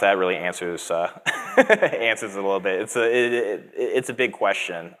 So I don't know if that really answers answers it a little bit. It's a big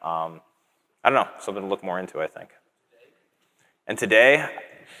question. I don't know, something to look more into, I think. And today,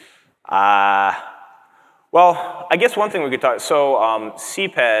 well, I guess one thing we could talk, so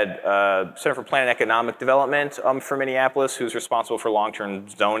CPED, Center for Plan and Economic Development for Minneapolis, who's responsible for long-term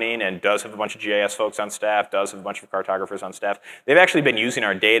zoning and does have a bunch of GIS folks on staff, does have a bunch of cartographers on staff. They've actually been using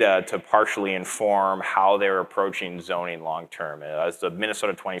our data to partially inform how they're approaching zoning long-term. It's the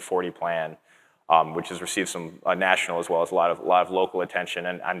Minnesota 2040 plan, which has received some national as well as a lot of local attention,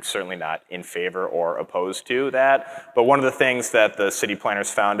 and I'm certainly not in favor or opposed to that. But one of the things that the city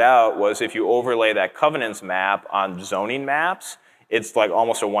planners found out was if you overlay that covenants map on zoning maps, it's like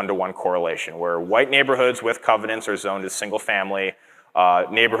almost a one-to-one correlation where white neighborhoods with covenants are zoned as single family.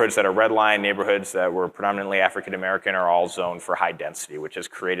 Neighborhoods that are redline, neighborhoods that were predominantly African American are all zoned for high density, which has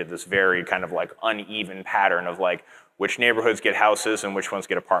created this very kind of like uneven pattern of like which neighborhoods get houses and which ones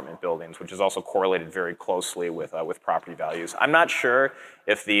get apartment buildings, which is also correlated very closely with property values. I'm not sure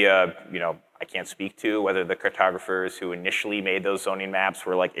if the, I can't speak to whether the cartographers who initially made those zoning maps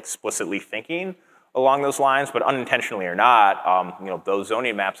were like explicitly thinking along those lines, but unintentionally or not, those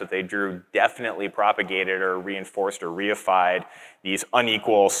zoning maps that they drew definitely propagated or reinforced or reified these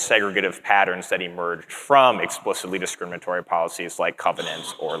unequal segregative patterns that emerged from explicitly discriminatory policies like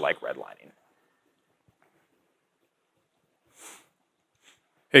covenants or like redlining.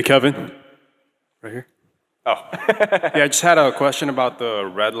 Hey, Kevin. Right here. Oh. Yeah, I just had a question about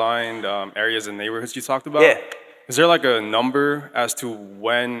the redlined areas and neighborhoods you talked about. Yeah. Is there like a number as to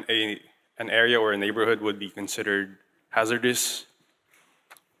when an area or a neighborhood would be considered hazardous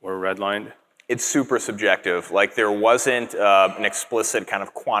or redlined? It's super subjective. Like there wasn't an explicit kind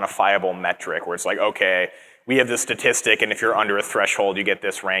of quantifiable metric where it's like, okay, we have this statistic, and if you're under a threshold, you get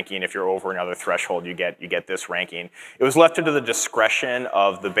this ranking. If you're over another threshold, you get this ranking. It was left to the discretion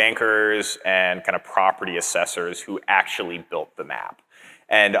of the bankers and kind of property assessors who actually built the map.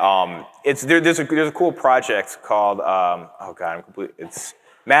 And there's a cool project called it's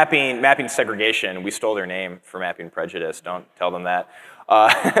Mapping Segregation. We stole their name for Mapping Prejudice. Don't tell them that.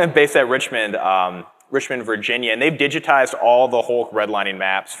 Based at Richmond, Virginia, and they've digitized all the whole redlining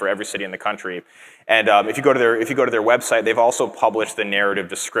maps for every city in the country. And if you go to their website, they've also published the narrative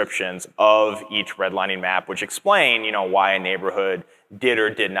descriptions of each redlining map, which explain why a neighborhood did or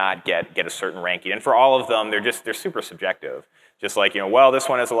did not get a certain ranking. And for all of them, they're super subjective. Just like well, this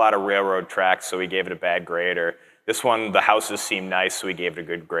one has a lot of railroad tracks, so we gave it a bad grade, or this one, the houses seem nice, so we gave it a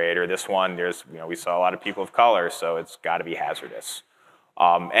good grade. Or this one, we saw a lot of people of color, so it's got to be hazardous.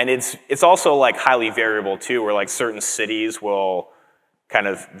 And it's also like highly variable too, where like certain cities will kind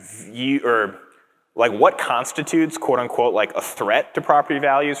of like what constitutes quote unquote like a threat to property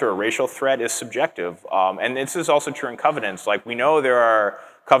values or a racial threat is subjective. And this is also true in covenants. Like we know there are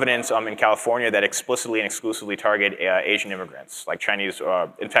covenants in California that explicitly and exclusively target Asian immigrants, like Chinese.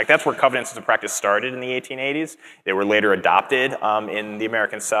 In fact, that's where covenants as a practice started in the 1880s. They were later adopted in the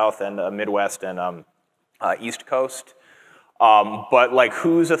American South and Midwest and East Coast. But like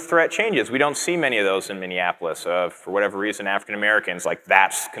who's a threat changes. We don't see many of those in Minneapolis. For whatever reason, African Americans, like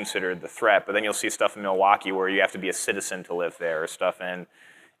that's considered the threat. But then you'll see stuff in Milwaukee where you have to be a citizen to live there, or stuff in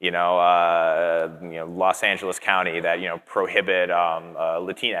Los Angeles County that prohibit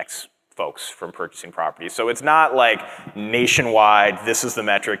Latinx folks from purchasing property. So it's not like nationwide, this is the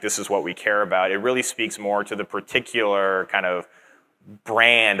metric, this is what we care about. It really speaks more to the particular kind of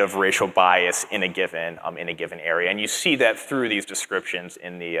brand of racial bias in a given area, and you see that through these descriptions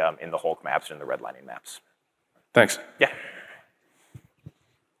in the Hulk maps and in the redlining maps. Thanks. Yeah.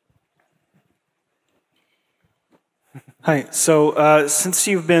 Hi. So since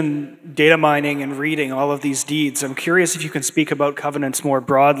you've been data mining and reading all of these deeds, I'm curious if you can speak about covenants more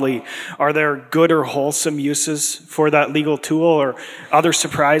broadly. Are there good or wholesome uses for that legal tool, or other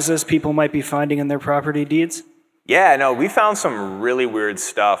surprises people might be finding in their property deeds? Yeah, no, we found some really weird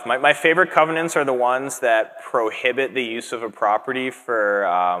stuff. My favorite covenants are the ones that prohibit the use of a property for,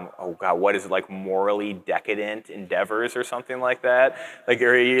 what is it, like morally decadent endeavors or something like that? Like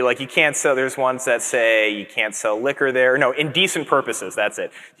you can't sell, there's ones that say you can't sell liquor there. No, indecent purposes, that's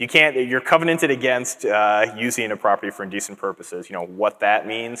it. You're covenanted against using a property for indecent purposes. You know what that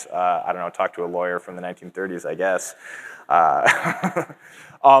means? I don't know, talk to a lawyer from the 1930s, I guess.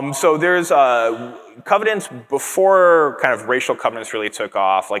 So there's covenants before kind of racial covenants really took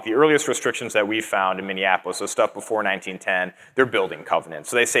off. Like the earliest restrictions that we found in Minneapolis, so stuff before 1910, they're building covenants.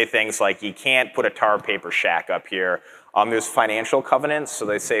 So they say things like you can't put a tar paper shack up here. There's financial covenants, so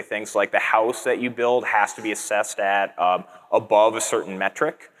they say things like the house that you build has to be assessed at above a certain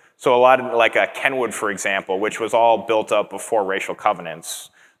metric. So a lot of like Kenwood, for example, which was all built up before racial covenants,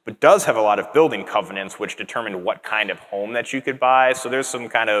 but does have a lot of building covenants which determine what kind of home that you could buy. So there's some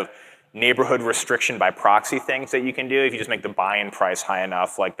kind of neighborhood restriction by proxy things that you can do. If you just make the buy-in price high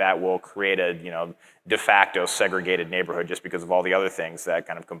enough, like that will create a de facto segregated neighborhood just because of all the other things that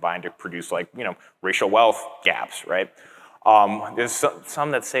kind of combine to produce like racial wealth gaps, right? There's some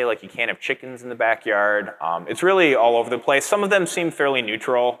that say like you can't have chickens in the backyard. It's really all over the place. Some of them seem fairly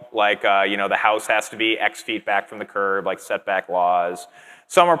neutral, like the house has to be X feet back from the curb, like setback laws.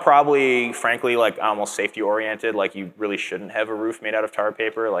 Some are probably, frankly, like almost safety oriented, like you really shouldn't have a roof made out of tar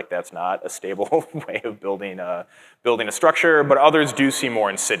paper, like that's not a stable way of building a structure, but others do seem more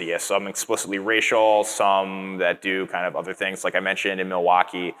insidious, some explicitly racial, some that do kind of other things. Like I mentioned in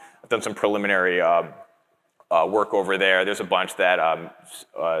Milwaukee, I've done some preliminary work over there. There's a bunch that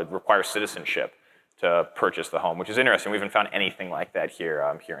require citizenship to purchase the home, which is interesting. We haven't found anything like that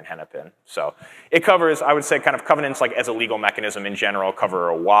here, here in Hennepin. So it covers, I would say, kind of covenants like as a legal mechanism in general cover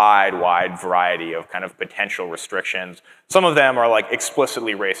a wide variety of kind of potential restrictions. Some of them are like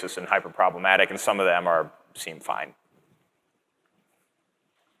explicitly racist and hyper problematic, and some of them seem fine.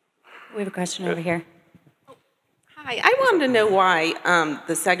 We have a question over here. Hi, I wanted to know why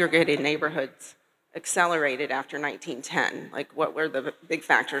the segregated neighborhoods accelerated after 1910. Like, what were the big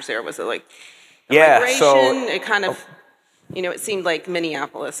factors there? Was it like the migration? So it kind of, you know, it seemed like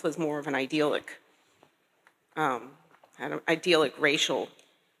Minneapolis was more of an idyllic, had an idyllic racial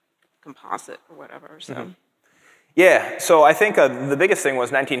composite or whatever. So. Mm-hmm. Yeah, so I think the biggest thing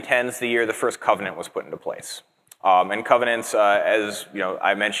was 1910 is the year the first covenant was put into place. And covenants, as you know,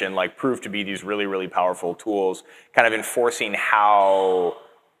 I mentioned, like proved to be these really powerful tools, kind of enforcing how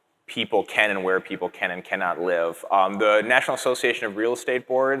people can and where people can and cannot live. The National Association of Real Estate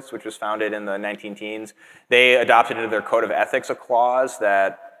Boards, which was founded in the 19-teens, they adopted into their code of ethics a clause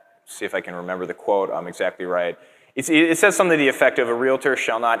that, see if I can remember the quote exactly right. It says something to the effect of, a realtor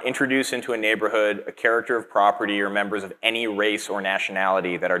shall not introduce into a neighborhood a character of property or members of any race or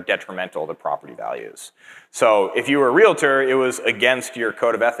nationality that are detrimental to property values. So if you were a realtor, it was against your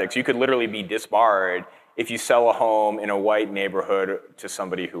code of ethics. You could literally be disbarred if you sell a home in a white neighborhood to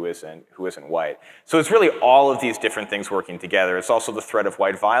somebody who isn't white. So it's really all of these different things working together. It's also the threat of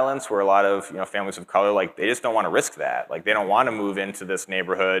white violence, where a lot of families of color, like, they just don't want to risk that. Like, they don't want to move into this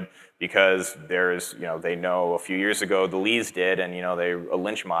neighborhood because there's, they know a few years ago the Lees did, and a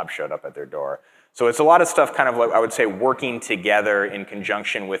lynch mob showed up at their door. So it's a lot of stuff kind of like, I would say, working together in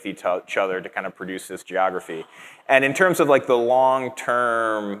conjunction with each other to kind of produce this geography. And in terms of like the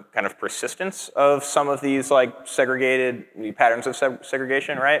long-term kind of persistence of some of these like segregated patterns of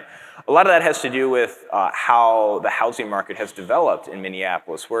segregation, right? A lot of that has to do with how the housing market has developed in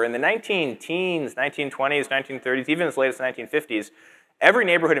Minneapolis, where in the 19-teens, 1920s, 1930s, even as late as the 1950s, every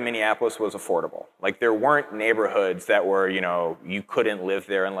neighborhood in Minneapolis was affordable. Like, there weren't neighborhoods that were, you couldn't live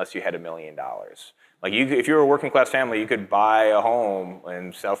there unless you had $1 million. Like, if you were a working class family, you could buy a home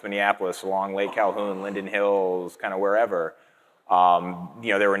in South Minneapolis along Lake Calhoun, Linden Hills, kind of wherever.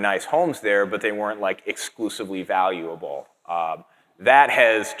 There were nice homes there, but they weren't like exclusively valuable. That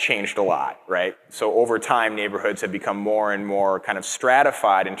has changed a lot, right? So over time, neighborhoods have become more and more kind of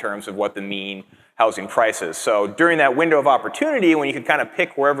stratified in terms of what the mean housing prices. So during that window of opportunity, when you could kind of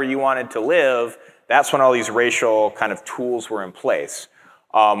pick wherever you wanted to live, that's when all these racial kind of tools were in place.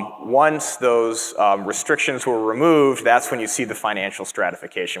 Once those restrictions were removed, that's when you see the financial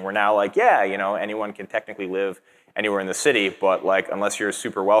stratification. We're now like, yeah, anyone can technically live anywhere in the city, but like, unless you're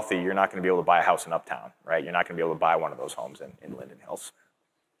super wealthy, you're not going to be able to buy a house in Uptown, right? You're not going to be able to buy one of those homes in Linden Hills.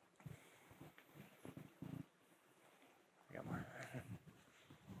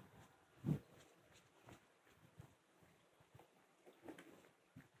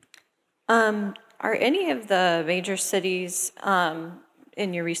 Are any of the major cities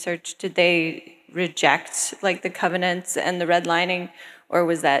in your research, did they reject like the covenants and the redlining, or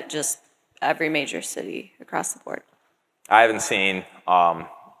was that just every major city across the board? I haven't seen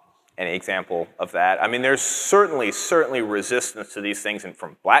any example of that. I mean, there's certainly resistance to these things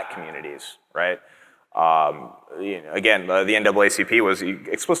from black communities, right? Again, the NAACP was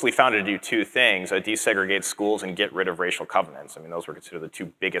explicitly founded to do two things: desegregate schools and get rid of racial covenants. I mean, those were considered the two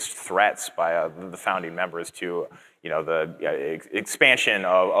biggest threats by the founding members to, the expansion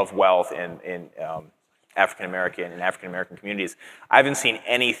of wealth in African American communities. I haven't seen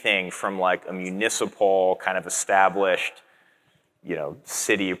anything from like a municipal kind of established,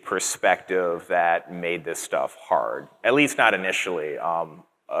 city perspective that made this stuff hard. At least not initially.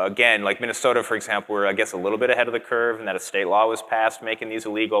 Again, like Minnesota, for example, we're, I guess, a little bit ahead of the curve in that a state law was passed making these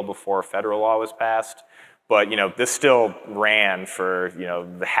illegal before a federal law was passed. But this still ran for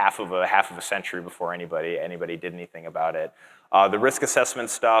the half of a century before anybody did anything about it. The risk assessment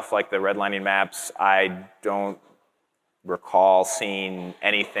stuff, like the redlining maps, I don't recall seeing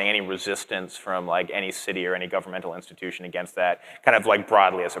any resistance from like any city or any governmental institution against that, kind of like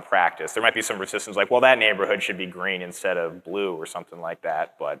broadly as a practice. There might be some resistance like, well, that neighborhood should be green instead of blue or something like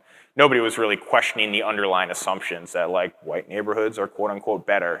that, but nobody was really questioning the underlying assumptions that like white neighborhoods are quote unquote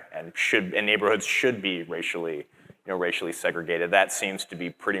better and neighborhoods should be racially segregated. That seems to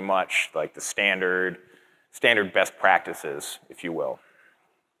be pretty much like the standard best practices, if you will.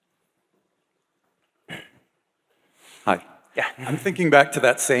 Yeah. I'm thinking back to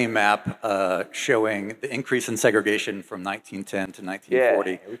that same map showing the increase in segregation from 1910 to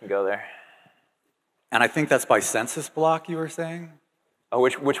 1940. Yeah, we can go there. And I think that's by census block, you were saying? Oh,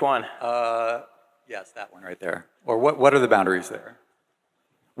 which one? Yes, that one right there. Or what are the boundaries there?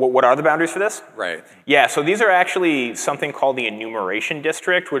 What are the boundaries for this? Right. Yeah, so these are actually something called the enumeration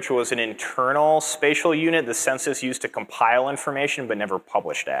district, which was an internal spatial unit the census used to compile information but never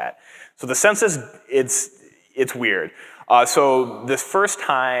published at. So the census, it's weird. So the first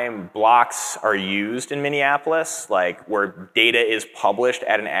time blocks are used in Minneapolis, like where data is published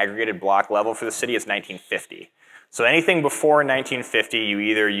at an aggregated block level for the city, is 1950. So anything before 1950, you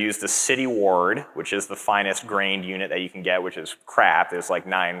either use the city ward, which is the finest grained unit that you can get, which is crap. There's like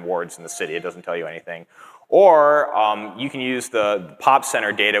 9 wards in the city. It doesn't tell you anything. Or you can use the pop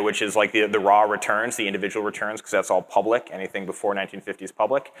center data, which is like the raw returns, the individual returns, because that's all public. Anything before 1950 is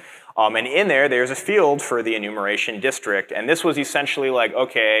public. And in there's a field for the enumeration district. And this was essentially like,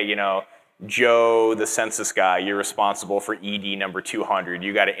 okay, you know, Joe, the census guy, you're responsible for ED number 200.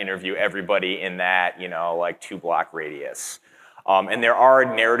 You got to interview everybody in that, you know, like 2-block radius. And there are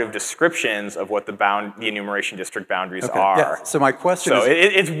narrative descriptions of what the enumeration district boundaries are. Yeah. So my question is...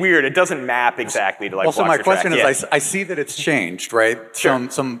 it's weird. It doesn't map exactly to like Well, so my question is, yeah. I see that it's changed, right? Sure.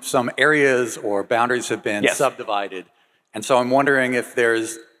 Some areas or boundaries have been subdivided. And so I'm wondering if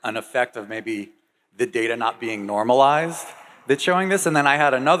there's an effect of maybe the data not being normalized that's showing this. And then I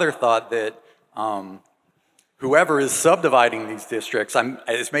had another thought that whoever is subdividing these districts,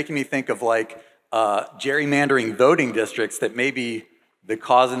 it's making me think of like gerrymandering voting districts, that maybe the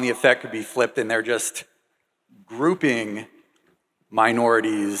cause and the effect could be flipped and they're just grouping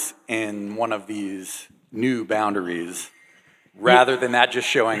minorities in one of these new boundaries rather than that just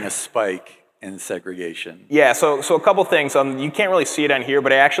showing a spike in segregation. Yeah, so a couple things. You can't really see it on here,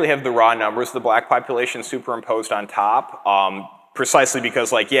 but I actually have the raw numbers of the black population superimposed on top, precisely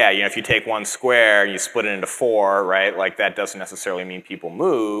because, like, yeah, you know, if you take one square and you split it into 4, right, like that doesn't necessarily mean people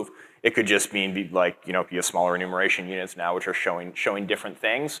move. It could just mean, like, you know, you have smaller enumeration units now, which are showing different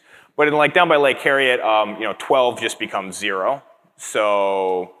things. But in, like, down by Lake Harriet, you know, 12 just becomes 0.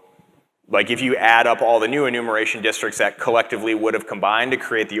 So, like, if you add up all the new enumeration districts that collectively would have combined to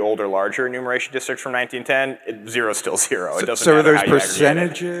create the older, larger enumeration districts from 1910, 0 is still 0. It doesn't so matter are how those you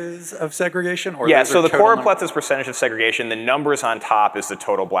percentages of segregation? Or yeah, so the choropleth is percentage of segregation. The numbers on top is the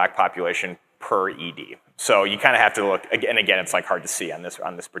total black population per ED. So you kind of have to look, and again, it's like hard to see on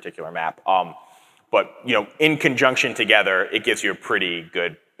this particular map. But, you know, in conjunction together, it gives you a pretty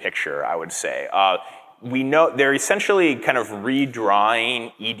good picture, I would say. We know they're essentially kind of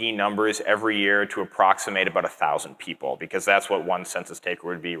redrawing ED numbers every year to approximate about 1,000 people, because that's what one census taker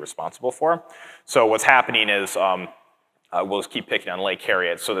would be responsible for. So what's happening is, we'll just keep picking on Lake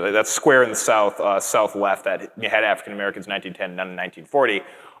Harriet. So that's square in the south, south left that had African Americans in 1910, none in 1940.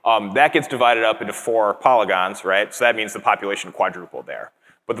 That gets divided up into 4 polygons, right? So that means the population quadrupled there.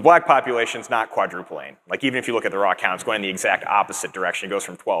 But the black population's not quadrupling. Like, even if you look at the raw count, it's going in the exact opposite direction. It goes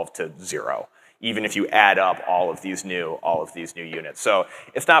from 12 to 0. Even if you add up all of these new units. So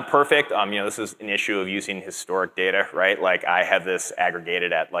it's not perfect. You know, this is an issue of using historic data, right? Like, I have this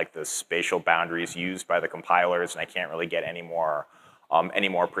aggregated at like the spatial boundaries used by the compilers, and I can't really get any more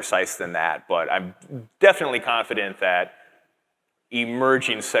precise than that. But I'm definitely confident that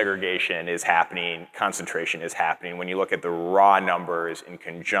emerging segregation is happening, concentration is happening. When you look at the raw numbers in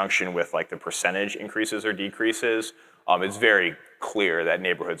conjunction with like the percentage increases or decreases, it's very clear that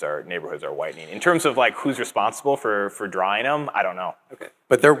neighborhoods are whitening. In terms of like who's responsible for drawing them, I don't know. Okay,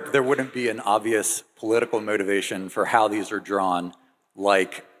 but there wouldn't be an obvious political motivation for how these are drawn,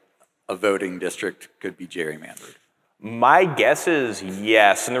 like a voting district could be gerrymandered. My guess is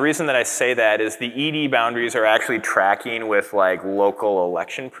yes, and the reason that I say that is the ED boundaries are actually tracking with like local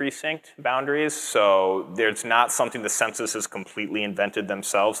election precinct boundaries, so there's not something the census has completely invented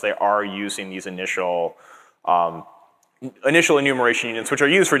themselves. They are using these initial enumeration units, which are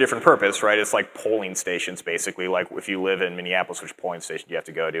used for a different purpose, right? It's like polling stations, basically. Like if you live in Minneapolis, which polling station do you have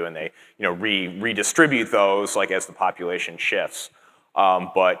to go to, and they, you know, redistribute those like as the population shifts.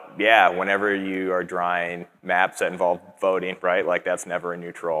 But yeah, whenever you are drawing maps that involve voting, right, like that's never a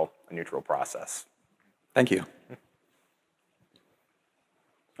neutral process. Thank you.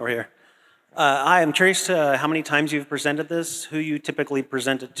 Over here. Hi, I'm curious to how many times you've presented this, who you typically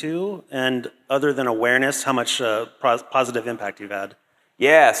present it to, and other than awareness, how much positive impact you've had.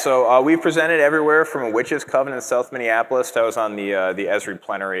 Yeah, so we've presented everywhere from a witches coven in South Minneapolis. I was on the Esri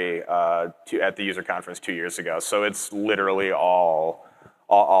plenary at the user conference 2 years ago. So it's literally all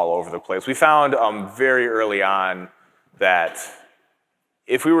over the place. We found very early on that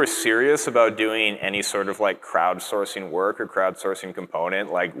if we were serious about doing any sort of like crowdsourcing work or crowdsourcing component,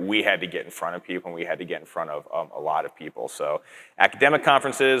 like we had to get in front of people and we had to get in front of a lot of people. So academic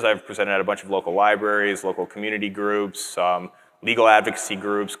conferences, I've presented at a bunch of local libraries, local community groups, legal advocacy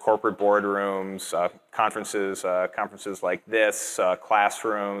groups, corporate boardrooms, conferences like this,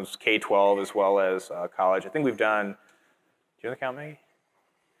 classrooms, K-12 as well as college. I think we've done, do you know the count, Maggie?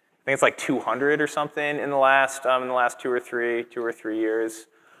 I think it's like 200 or something in the last 2 or 3 years.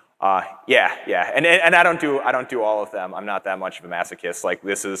 Yeah, and I don't do all of them. I'm not that much of a masochist. Like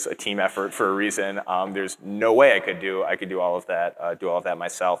this is a team effort for a reason. There's no way I could do all of that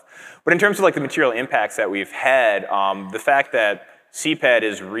myself. But in terms of like the material impacts that we've had, the fact that CPED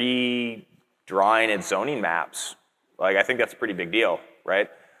is redrawing its zoning maps, like I think that's a pretty big deal, right?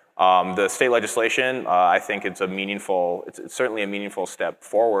 The state legislation, I think it's it's certainly a meaningful step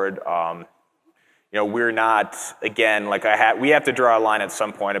forward. You know, we're not, again, like we have to draw a line at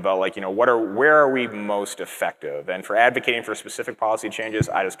some point about like, you know, where are we most effective? And for advocating for specific policy changes,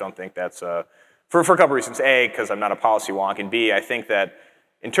 I just don't think that's, for a couple reasons. A, because I'm not a policy wonk, and B, I think that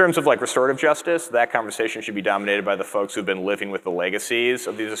in terms of like restorative justice, that conversation should be dominated by the folks who've been living with the legacies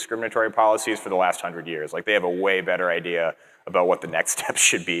of these discriminatory policies for the last 100 years. Like they have a way better idea about what the next steps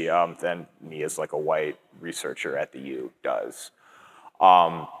should be than me as like a white researcher at the U does.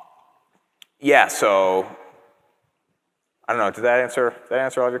 Yeah, so I don't know. Did that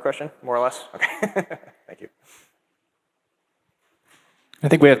answer all of your question, more or less? Okay, thank you. I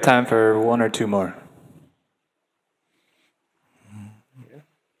think we have time for 1 or 2 more.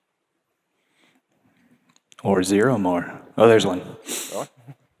 Or 0 more. Oh, there's one.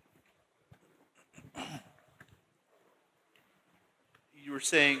 You were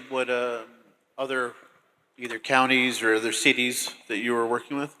saying what other either counties or other cities that you were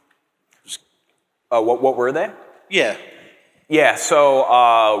working with? What were they? Yeah. Yeah,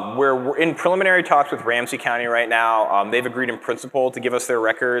 so we're in preliminary talks with Ramsey County right now. They've agreed in principle to give us their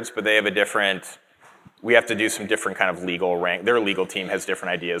records, but they have a different, we have to do some different kind of legal rank. Their legal team has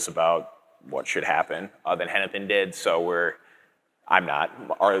different ideas about what should happen than Hennepin did, so I'm not.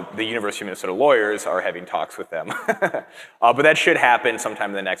 The University of Minnesota lawyers are having talks with them. But that should happen sometime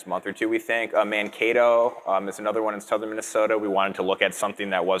in the next month or two, we think. Mankato is another one in southern Minnesota. We wanted to look at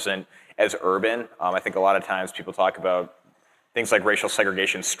something that wasn't as urban. I think a lot of times people talk about things like racial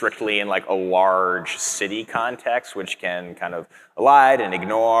segregation strictly in like a large city context, which can kind of elide and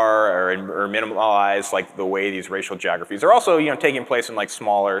ignore or minimize like the way these racial geographies are also, you know, taking place in like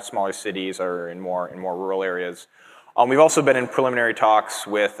smaller cities or in more rural areas. We've also been in preliminary talks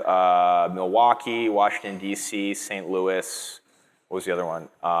with Milwaukee, Washington, D.C., St. Louis. What was the other one?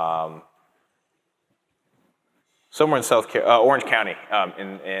 Somewhere in Orange County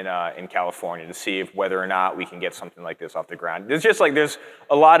in California to see whether or not we can get something like this off the ground. There's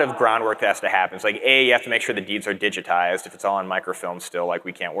a lot of groundwork that has to happen. It's like A, you have to make sure the deeds are digitized. If it's all on microfilm still, like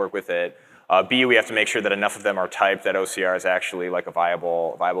we can't work with it. B, we have to make sure that enough of them are typed that OCR is actually like a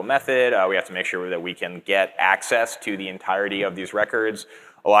viable method. We have to make sure that we can get access to the entirety of these records.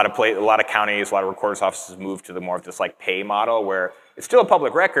 A lot of counties, a lot of recorders' offices moved to more of this like pay model where it's still a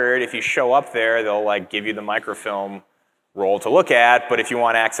public record. If you show up there, they'll like give you the microfilm roll to look at. But if you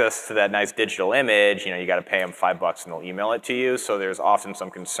want access to that nice digital image, you know, you got to pay them $5 and they'll email it to you. So there's often some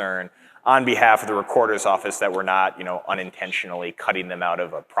concern on behalf of the recorder's office that we're not, you know, unintentionally cutting them out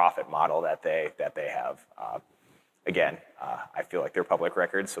of a profit model that they have. Again, I feel like they're public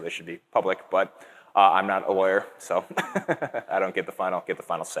records, so they should be public. But I'm not a lawyer, so I don't get the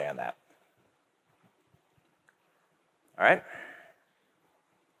final say on that. All right.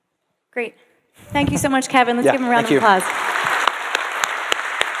 Great. Thank you so much, Kevin. Let's give him a round of applause.